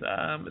coming.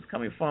 It's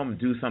coming from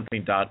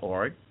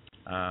DoSomething.org.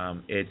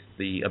 It's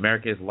the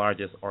America's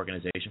largest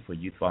organization for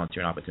youth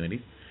volunteering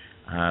opportunities.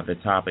 The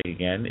topic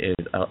again is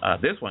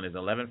this one is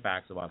 11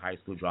 facts about high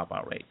school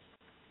dropout rates.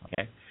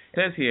 Okay, it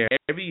says here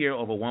every year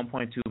over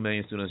 1.2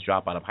 million students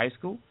drop out of high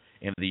school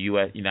in the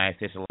United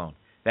States alone.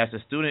 That's a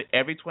student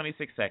every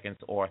 26 seconds,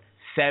 or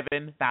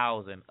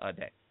 7,000 a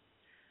day.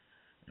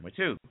 Number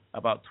 2,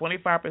 about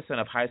 25%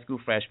 of high school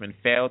freshmen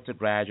failed to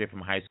graduate from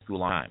high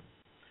school on time.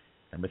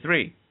 Number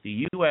 3,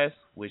 the U.S.,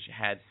 which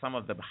had some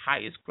of the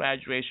highest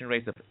graduation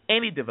rates of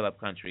any developed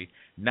country,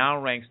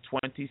 now ranks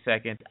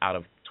 22nd out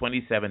of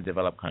 27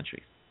 developed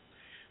countries.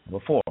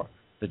 Number 4,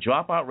 the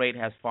dropout rate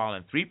has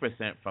fallen 3%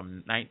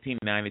 from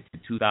 1990 to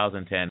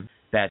 2010.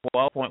 That's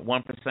 12.1%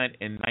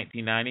 in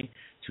 1990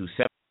 to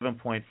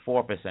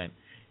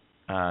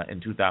 7.4%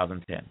 in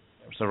 2010.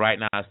 So right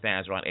now it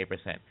stands around 8%.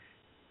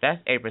 That's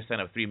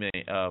 8% of 3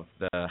 million of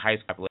the high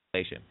school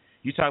population.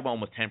 You talk about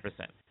almost 10%.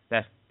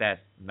 That's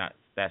not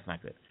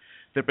good.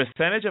 The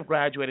percentage of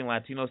graduating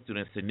Latino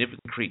students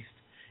significantly increased.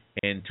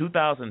 In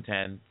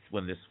 2010,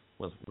 when this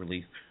was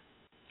released,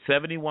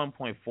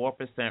 71.4%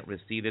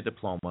 received a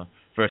diploma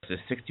versus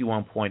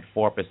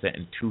 61.4%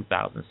 in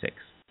 2006.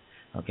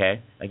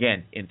 Okay?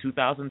 Again, in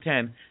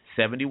 2010,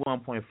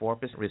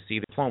 71.4%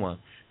 received a diploma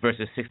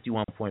versus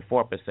 61.4%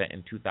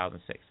 in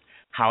 2006.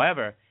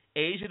 However,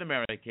 Asian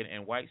American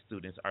and white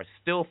students are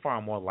still far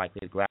more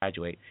likely to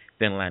graduate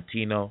than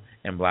Latino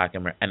and Black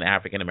and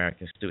African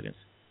American students.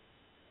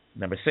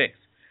 Number 6,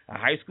 a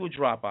high school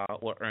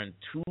dropout will earn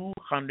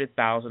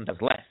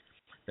 $200,000 less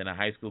than a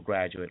high school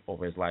graduate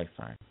over his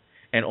lifetime,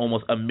 and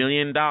almost $1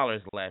 million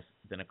less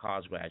than a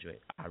college graduate.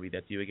 I'll read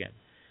that to you again.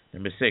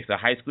 Number 6, a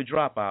high school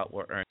dropout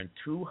will earn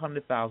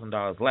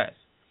 $200,000 less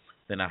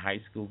than a high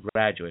school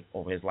graduate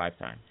over his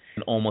lifetime,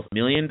 and almost $1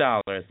 million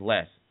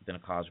less than a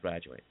college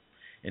graduate.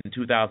 In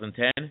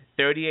 2010,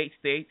 38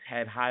 states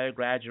had higher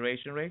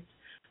graduation rates.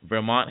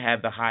 Vermont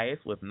had the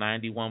highest with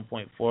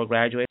 91.4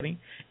 graduating,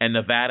 and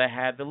Nevada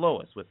had the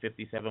lowest with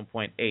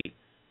 57.8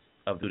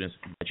 of students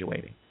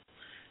graduating.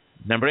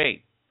 Number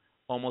 8,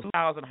 almost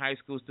 2,000 high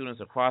school students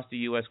across the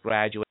U.S.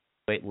 graduate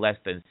less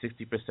than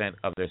 60%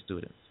 of their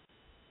students.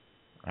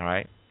 All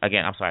right?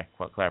 Again, I'm sorry,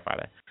 clarify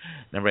that.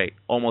 Number 8,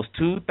 almost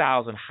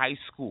 2,000 high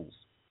schools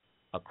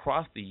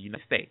across the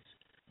United States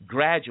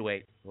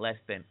graduate less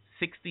than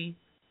 60%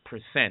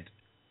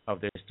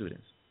 of their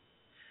students.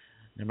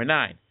 Number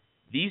 9,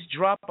 these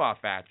drop-off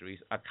factories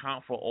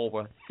account for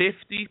over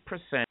 50%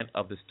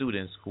 of the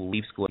students who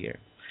leave school here.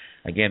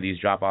 Again, these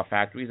drop-off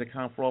factories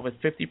account for over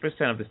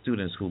 50% of the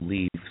students who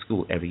leave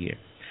school every year.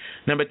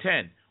 Number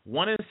 10,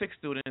 1 in 6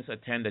 students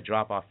attend a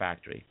drop-off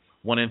factory.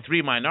 1 in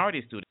 3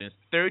 minority students,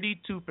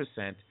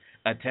 32%,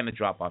 attend a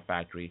drop-off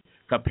factory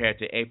compared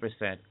to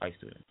 8% white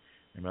students.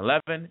 Number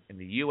 11, in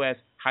the U.S.,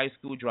 high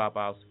school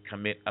dropouts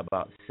commit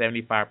about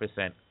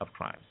 75% of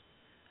crimes.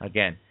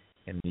 Again,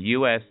 in the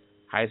U.S.,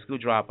 high school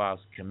dropouts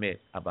commit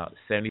about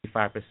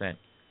 75%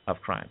 of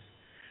crimes.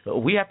 So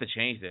we have to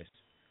change this.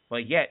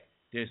 But yet,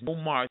 there's no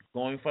mark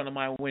going in front of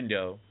my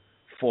window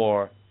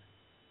for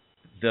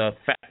the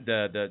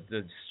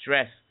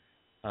stress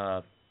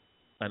of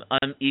an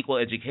unequal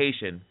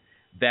education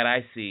that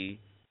I see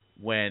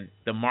when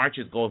the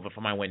marches go over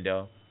from my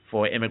window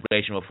for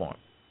immigration reform.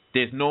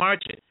 There's no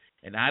marches.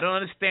 And I don't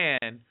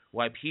understand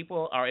why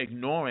people are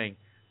ignoring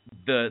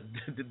the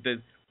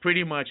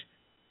pretty much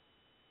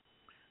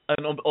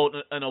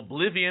an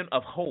oblivion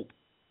of hope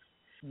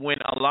when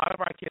a lot of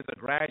our kids are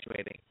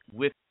graduating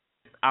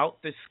without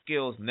the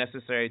skills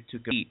necessary to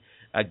compete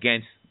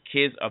against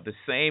kids of the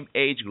same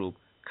age group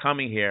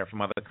coming here from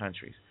other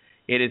countries.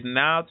 It is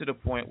now to the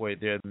point where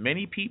there are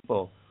many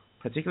people,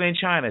 particularly in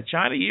China.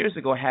 China years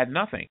ago had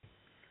nothing.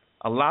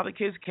 A lot of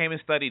kids came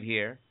and studied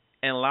here,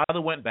 and a lot of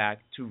them went back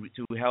to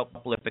help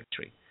uplift the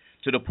country,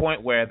 to the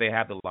point where they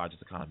have the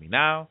largest economy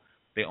now.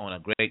 They own a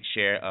great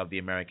share of the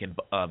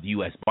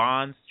U.S.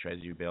 bonds,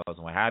 treasury bills,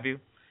 and what have you.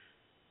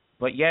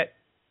 But yet,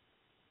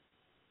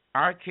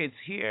 our kids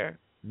here,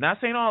 not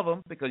saying all of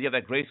them, because you have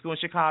that great school in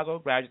Chicago,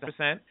 graduates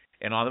 100%,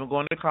 and all of them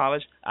going to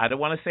college. I don't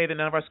want to say that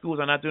none of our schools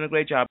are not doing a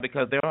great job,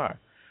 because there are.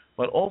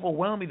 But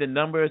overwhelmingly, the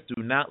numbers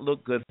do not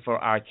look good for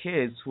our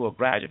kids who are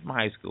graduating from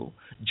high school,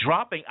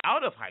 dropping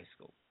out of high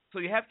school. So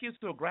you have kids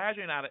who are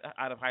graduating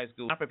out of high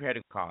school, not prepared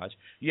to go to college.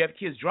 You have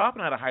kids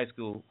dropping out of high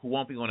school who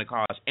won't be going to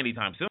college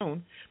anytime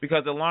soon,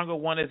 because the longer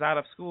one is out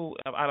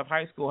of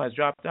high school, has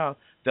dropped out,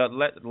 the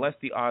less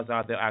the odds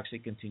are they'll actually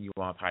continue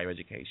on with higher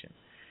education.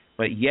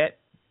 But yet,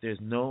 there's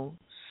no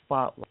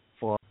spotlight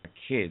for our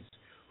kids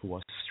who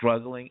are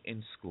struggling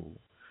in school,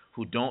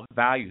 who don't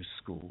value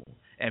school,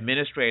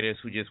 administrators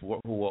who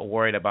are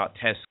worried about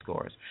test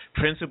scores,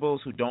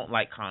 principals who don't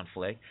like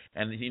conflict,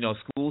 and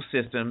school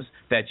systems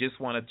that just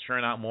want to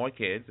churn out more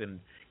kids and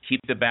keep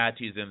the bad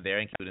teachers in there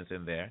and students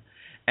in there.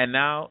 And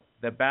now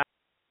the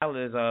battle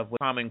is with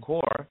Common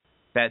Core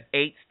that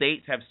 8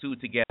 states have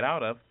sued to get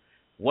out of.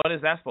 What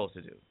is that supposed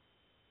to do?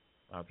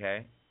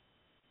 Okay?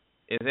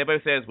 Everybody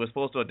says we're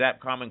supposed to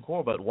adapt Common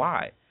Core, but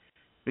why?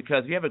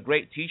 Because if you have a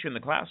great teacher in the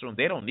classroom,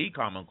 they don't need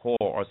Common Core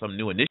or some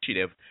new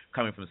initiative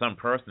coming from some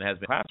person that has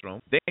been in the classroom.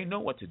 They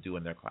know what to do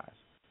in their class.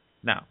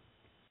 Now,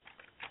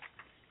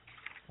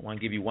 I want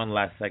to give you one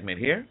last segment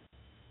here.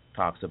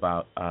 Talks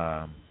about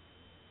how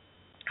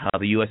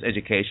the U.S.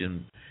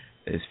 education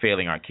is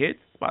failing our kids.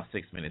 It's about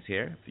 6 minutes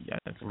here.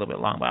 It's a little bit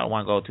long, but I don't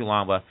want to go too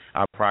long, but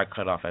I'll probably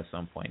cut off at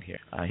some point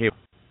here. Here.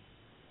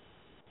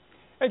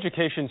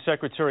 Education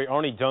Secretary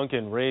Arne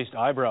Duncan raised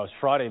eyebrows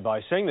Friday by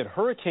saying that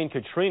Hurricane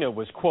Katrina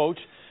was, quote,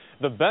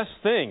 the best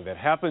thing that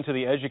happened to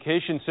the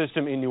education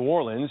system in New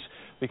Orleans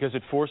because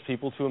it forced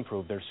people to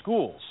improve their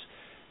schools.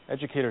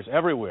 Educators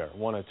everywhere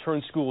want to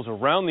turn schools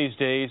around these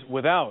days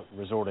without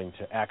resorting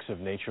to acts of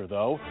nature,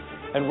 though.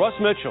 And Russ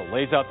Mitchell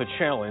lays out the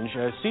challenge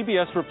as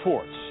CBS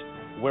reports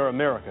where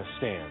America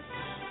stands.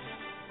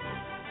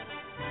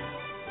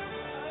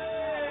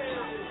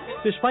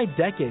 Despite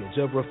decades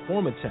of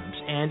reform attempts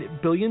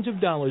and billions of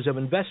dollars of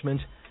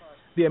investment,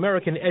 the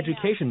American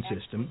education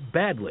system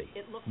badly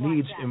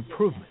needs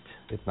improvement.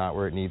 It's not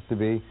where it needs to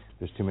be.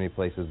 There's too many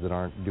places that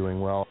aren't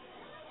doing well.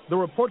 The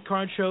report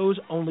card shows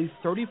only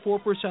 34%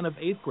 of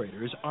 8th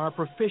graders are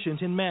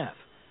proficient in math,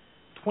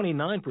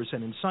 29%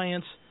 in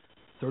science,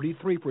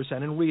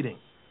 33% in reading.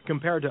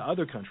 Compared to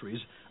other countries,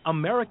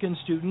 American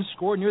students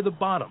score near the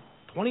bottom,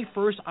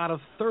 21st out of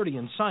 30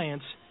 in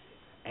science,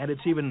 and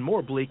it's even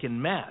more bleak in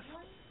math.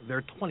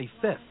 They're 25th.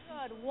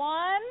 Good.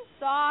 One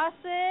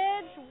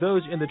sausage.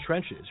 Those in the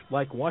trenches,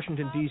 like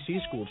Washington, D.C.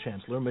 School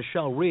Chancellor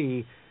Michelle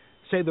Rhee,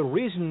 say the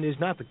reason is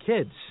not the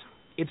kids,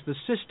 it's the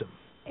system.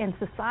 In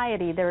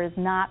society, there is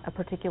not a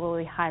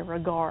particularly high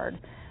regard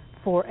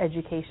for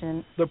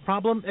education. The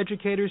problem,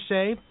 educators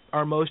say,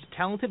 our most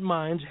talented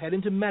minds head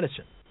into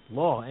medicine,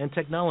 law, and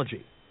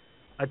technology.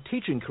 A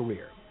teaching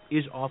career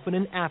is often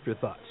an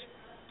afterthought,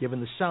 given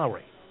the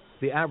salary.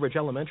 The average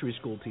elementary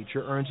school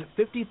teacher earns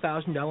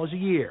 $50,000 a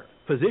year.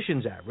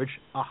 Physicians average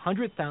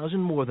 $100,000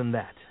 more than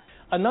that.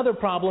 Another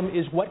problem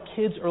is what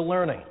kids are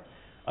learning.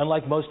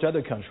 Unlike most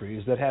other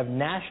countries that have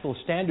national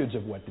standards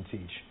of what to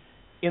teach,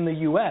 in the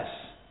U.S.,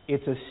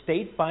 it's a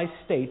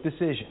state-by-state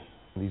decision.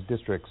 These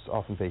districts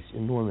often face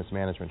enormous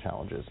management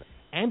challenges.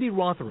 Andy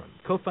Rotheram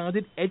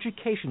co-founded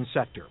Education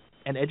Sector,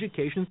 an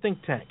education think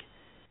tank.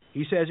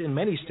 He says in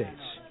many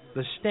states,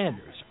 the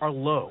standards are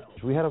low.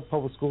 We had a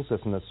public school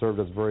system that served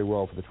us very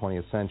well for the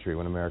 20th century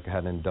when America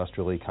had an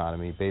industrial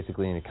economy,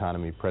 basically an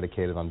economy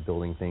predicated on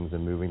building things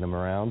and moving them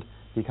around.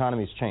 The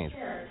economy's changed.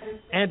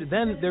 And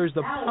then there's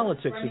the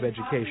politics of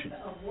education.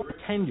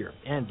 Tenure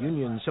and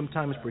unions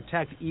sometimes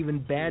protect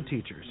even bad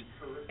teachers.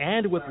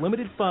 And with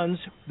limited funds,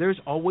 there's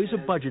always a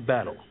budget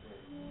battle.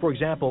 For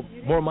example,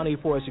 more money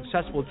for a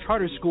successful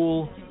charter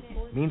school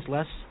means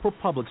less for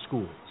public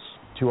schools.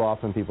 Too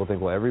often people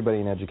think, well, everybody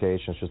in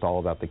education is just all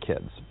about the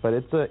kids. But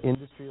it's an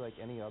industry like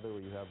any other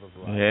where you have a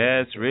variety.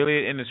 Yeah, it's really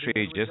an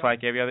industry just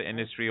like every other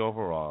industry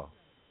overall.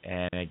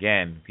 And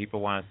again,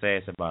 people want to say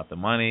it's about the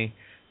money.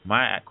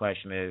 My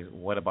question is,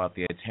 what about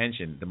the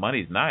attention? The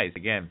money's nice.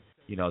 Again,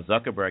 you know,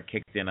 Zuckerberg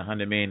kicked in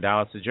 $100 million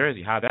to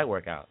Jersey. How'd that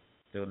work out?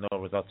 There were no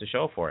results to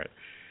show for it.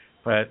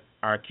 But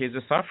our kids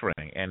are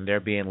suffering, and they're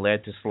being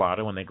led to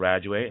slaughter when they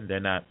graduate, and they're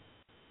not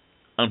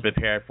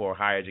unprepared for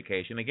higher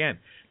education. Again,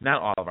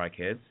 not all of our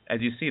kids. As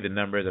you see, the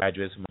numbers of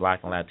graduates from Black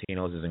and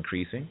Latinos is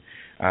increasing.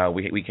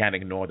 We can't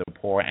ignore the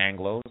poor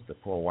Anglos, the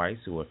poor whites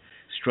who are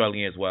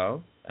struggling as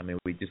well. I mean,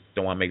 we just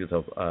don't want to make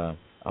this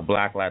a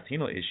Black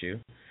Latino issue.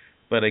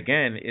 But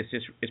again,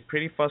 it's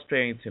pretty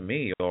frustrating to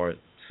me, or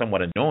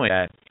somewhat annoying,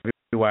 that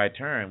everywhere I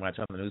turn, when I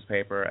turn on the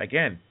newspaper,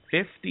 again,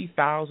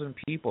 50,000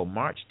 people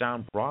marched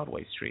down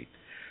Broadway Street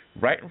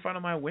right in front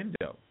of my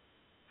window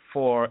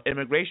for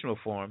immigration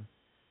reform,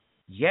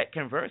 yet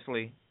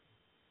conversely,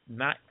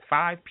 not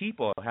 5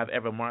 people have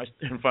ever marched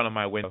in front of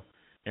my window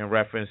in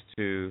reference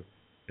to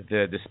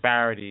the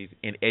disparities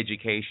in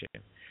education.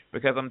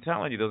 Because I'm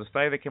telling you, there was a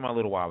study that came out a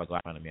little while ago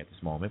in front of me at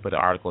this moment, but the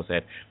article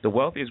said the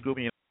wealthiest group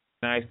in the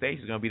United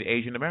States is going to be the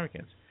Asian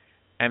Americans.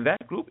 And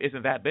that group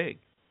isn't that big.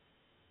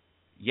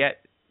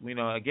 Yet, you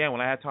know, again,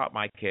 when I had taught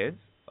my kids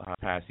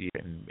past year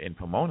in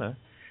Pomona,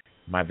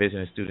 my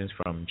visiting students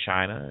from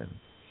China and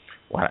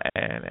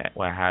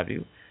what have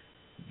you,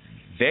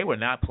 they were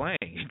not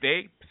playing.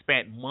 They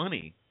spent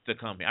money to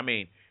come here. I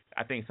mean,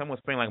 I think someone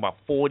spent like about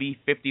 $40,000,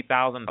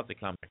 $50,000 to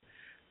come here.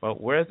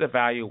 But where's the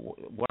value?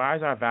 Why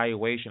is our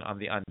valuation on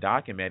the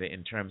undocumented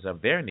in terms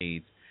of their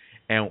needs?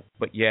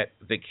 But yet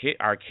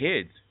our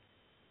kids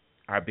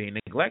are being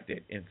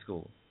neglected in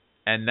school.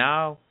 And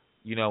now,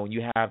 you know, when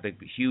you have the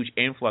huge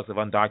influx of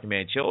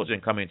undocumented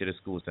children coming into the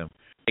school system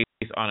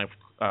based on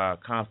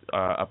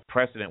a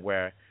precedent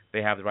where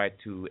they have the right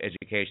to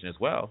education as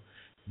well,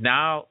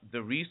 now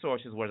the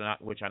resources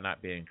which are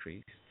not being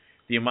increased,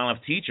 the amount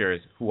of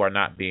teachers who are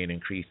not being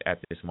increased at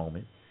this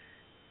moment.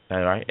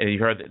 All right, and you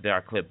heard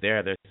our clip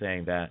there. They're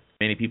saying that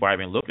many people are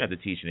even looking at the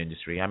teaching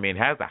industry. I mean, it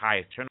has the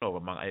highest turnover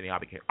among any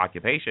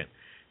occupation,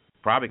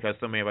 probably because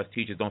so many of us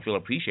teachers don't feel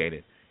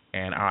appreciated,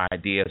 and our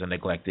ideas are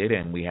neglected,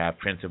 and we have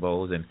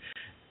principals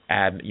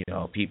and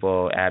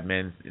people,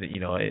 admins,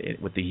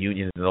 with the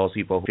unions and those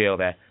people who feel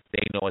that they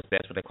know what's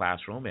best for the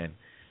classroom and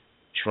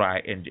try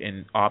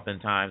and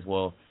oftentimes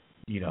will,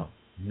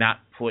 not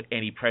put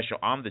any pressure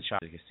on the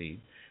child to succeed,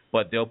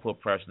 but they'll put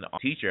pressure on the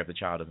teacher if the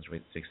child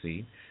doesn't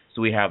succeed.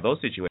 So we have those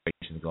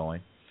situations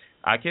going.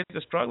 Our kids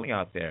are struggling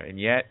out there, and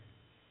yet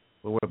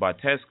We're worried about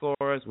test scores.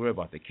 We're worried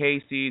about the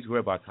KCs. We're worried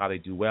about how they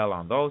do well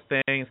on those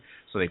things.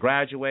 So they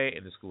graduate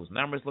and the school's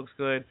numbers looks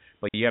good,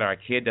 but yet our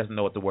kid doesn't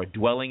know what the word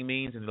dwelling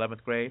means in the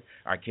 11th grade.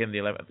 Our kid in the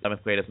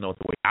 11th grade doesn't know what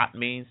the word yacht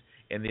means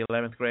in the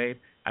 11th grade.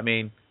 I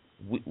mean,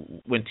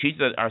 when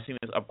teachers are seeing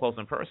this up close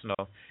and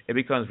personal, it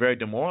becomes very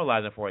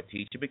demoralizing for a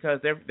teacher because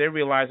they're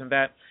realizing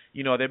that,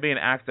 you know, they're being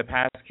asked to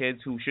pass kids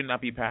who should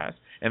not be passed,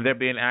 and they're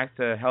being asked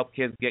to help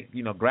kids get,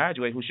 you know,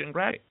 graduate who shouldn't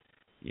graduate.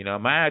 You know,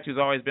 my attitude's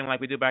always been like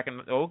we do back in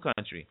the old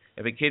country.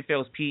 If a kid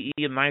fails PE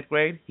in 9th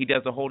grade, he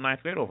does the whole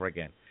 9th grade over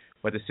again.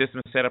 But the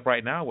system is set up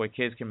right now where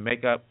kids can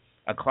make up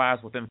a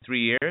class within 3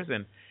 years,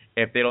 and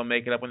if they don't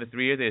make it up in the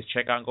 3 years, they just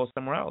check out and go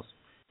somewhere else.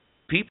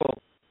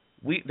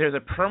 There's a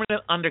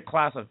permanent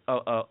underclass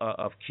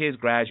of kids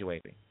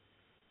graduating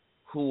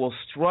who will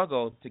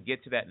struggle to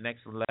get to that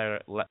next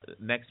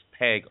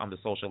peg on the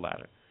social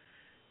ladder.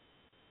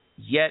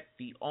 Yet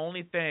the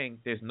only thing,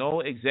 there's no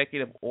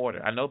executive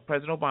order. I know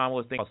President Obama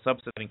was thinking about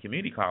subsidizing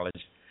community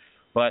college,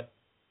 but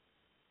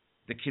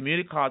the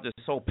community college is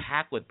so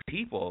packed with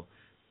people.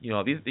 You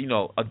know, these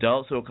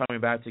adults who are coming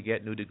back to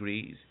get new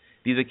degrees.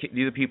 These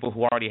are people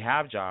who already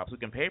have jobs who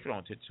can pay for their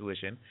own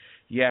tuition.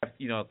 You have,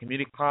 you know,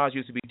 community college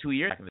used to be 2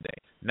 years back in the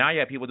day. Now you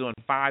have people doing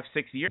 5-6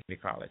 years in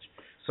college.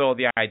 So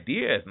the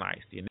idea is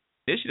nice, the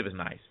initiative is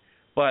nice,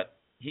 but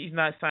he's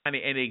not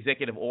signing any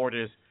executive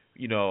orders,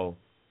 you know,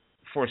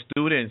 for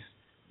students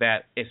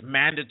that it's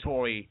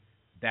mandatory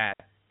that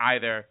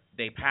either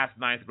they pass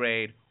 9th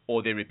grade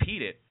or they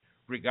repeat it,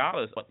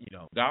 regardless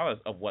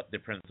of what the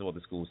principal of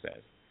the school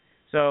says.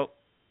 So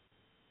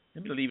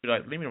let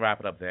me wrap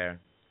it up there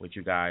with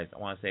you guys. I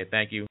want to say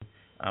thank you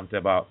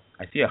to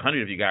I see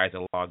 100 of you guys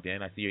are logged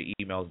in. I see your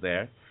emails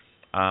there.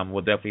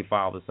 We'll definitely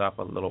follow this up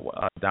a little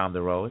down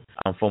the road.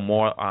 For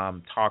more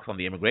talks on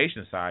the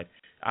immigration side,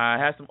 I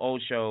had some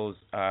old shows,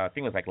 I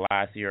think it was like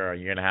last year or a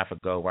year and a half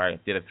ago, where I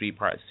did a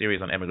 3-part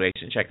series on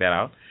immigration. Check that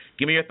out.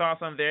 Give me your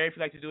thoughts on there if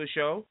you'd like to do a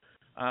show.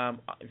 If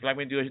you'd like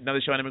me to do another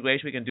show on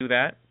immigration, we can do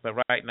that. But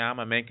right now,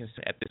 my main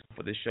concern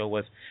for this show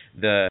was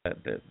the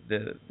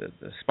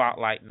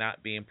spotlight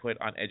not being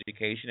put on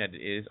education as it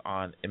is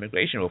on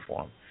immigration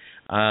reform.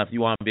 If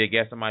you want to be a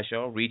guest on my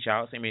show, reach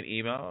out, send me an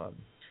email.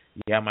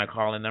 You have my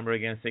call-in number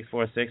again,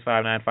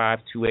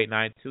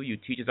 646-595-2892. You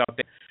teachers out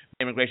there,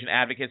 immigration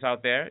advocates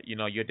out there, you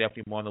know, you're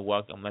definitely more than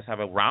welcome. Let's have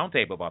a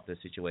roundtable about this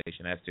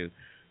situation as to,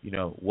 you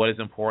know, what is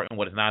important,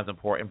 what is not as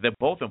important. They're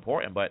both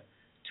important, but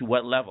to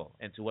what level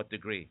and to what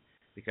degree?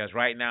 Because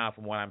right now,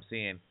 from what I'm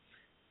seeing,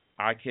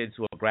 our kids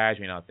who are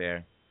graduating out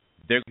there,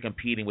 they're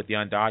competing with the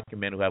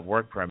undocumented who have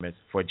work permits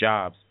for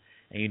jobs.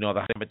 And, you know,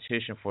 the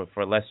competition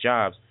for less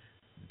jobs,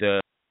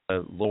 the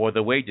lower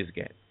the wages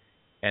get.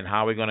 And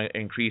how are we going to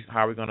increase,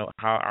 how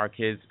our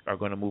kids are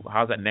going to move,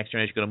 how's that next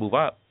generation going to move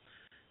up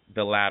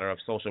the ladder of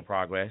social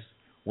progress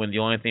when the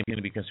only thing people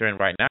need to be concerned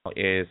right now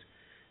is,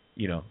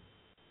 you know,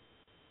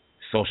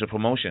 social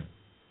promotion.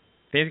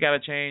 Things got to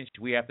change.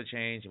 We have to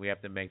change. We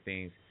have to make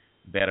things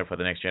better for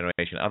the next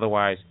generation.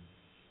 Otherwise,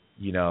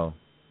 you know,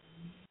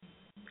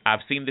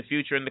 I've seen the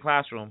future in the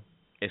classroom.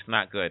 It's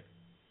not good.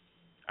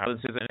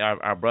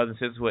 Our brothers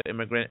and sisters who are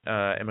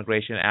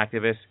immigration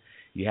activists,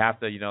 you have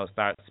to, you know,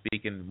 start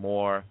speaking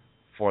more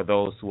for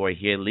those who are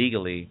here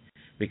legally,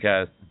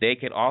 because they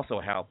can also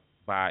help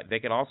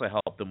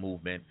the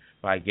movement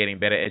by getting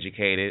better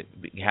educated,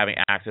 having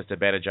access to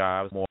better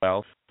jobs, more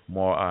wealth,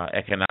 more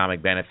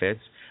economic benefits,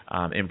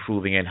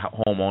 improving in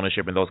home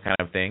ownership and those kind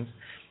of things.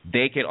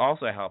 They can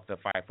also help to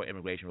fight for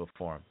immigration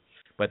reform,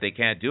 but they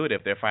can't do it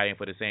if they're fighting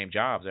for the same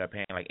jobs. They're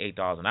paying like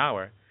 $8 an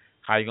hour.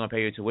 How are you going to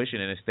pay your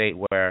tuition in a state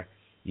where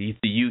the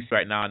youth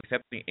right now are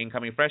accepting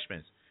incoming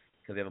freshmen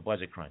because they have a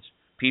budget crunch?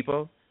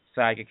 People,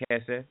 Saga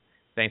Kese,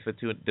 thanks for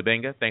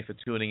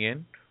tuning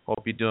in.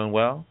 Hope you're doing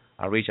well.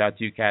 I'll reach out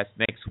to you cats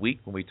next week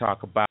when we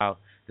talk about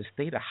the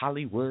state of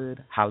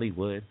Hollywood.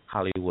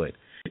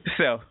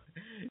 So,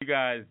 you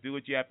guys, do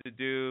what you have to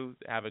do.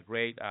 Have a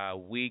great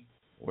week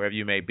wherever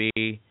you may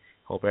be.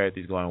 Hope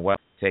everything's going well.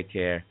 Take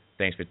care.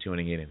 Thanks for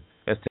tuning in.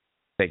 Let's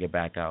take it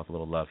back out with a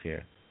little love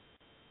here.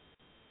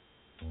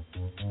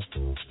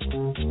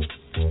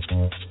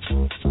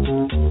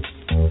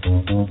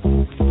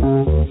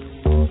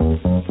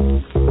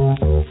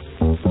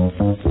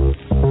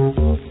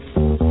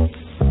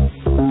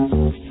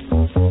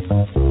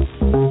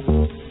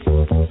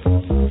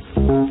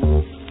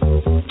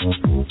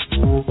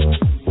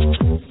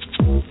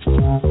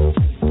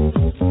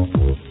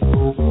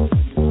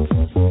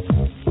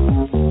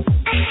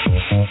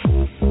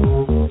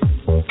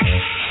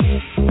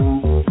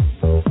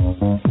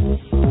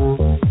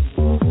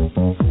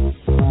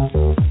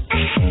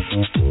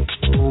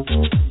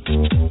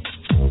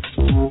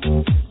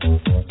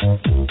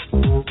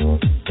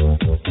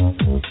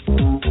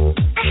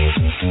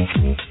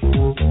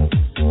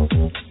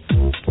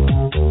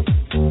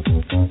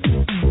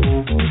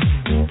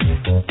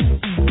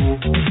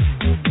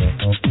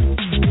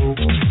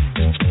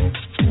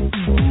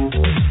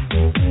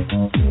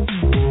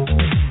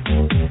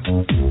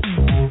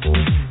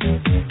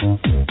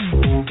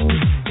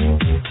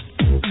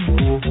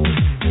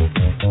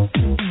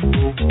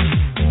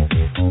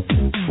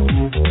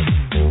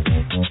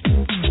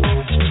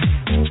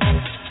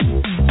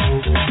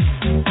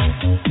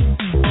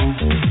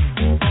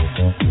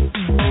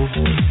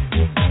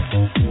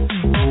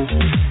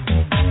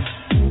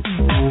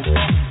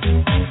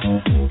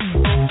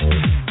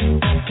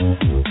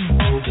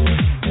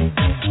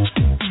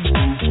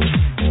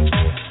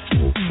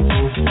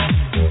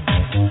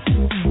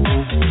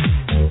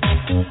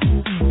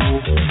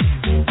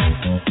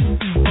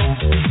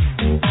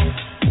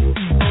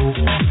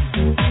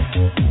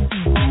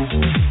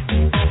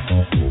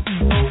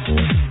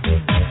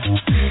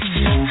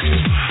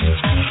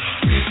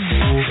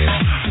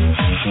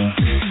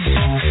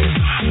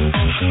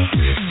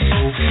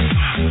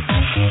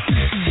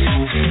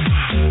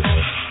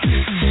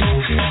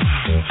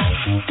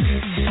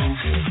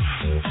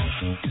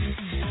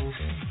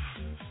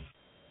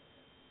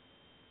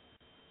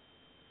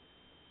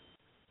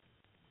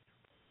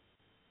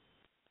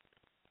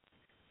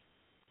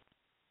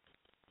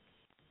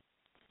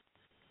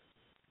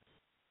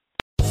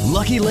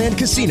 Lucky Land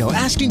Casino,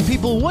 asking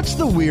people, what's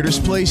the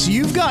weirdest place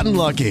you've gotten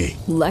lucky?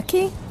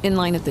 Lucky? In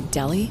line at the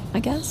deli, I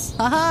guess?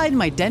 Aha, in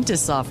my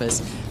dentist's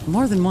office.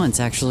 More than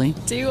once, actually.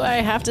 Do I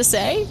have to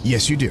say?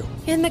 Yes, you do.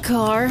 In the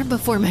car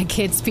before my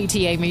kids'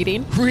 PTA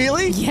meeting.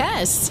 Really?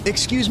 Yes.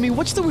 Excuse me,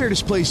 what's the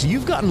weirdest place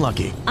you've gotten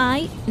lucky?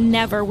 I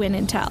never win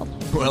and tell.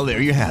 Well, there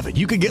you have it.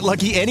 You can get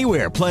lucky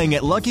anywhere, playing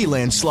at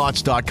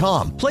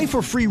LuckyLandSlots.com. Play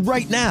for free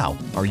right now.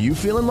 Are you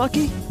feeling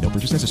lucky? No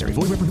purchase necessary.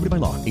 Void where prohibited by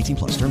law.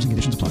 18+. Terms and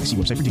conditions apply. See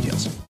website for details.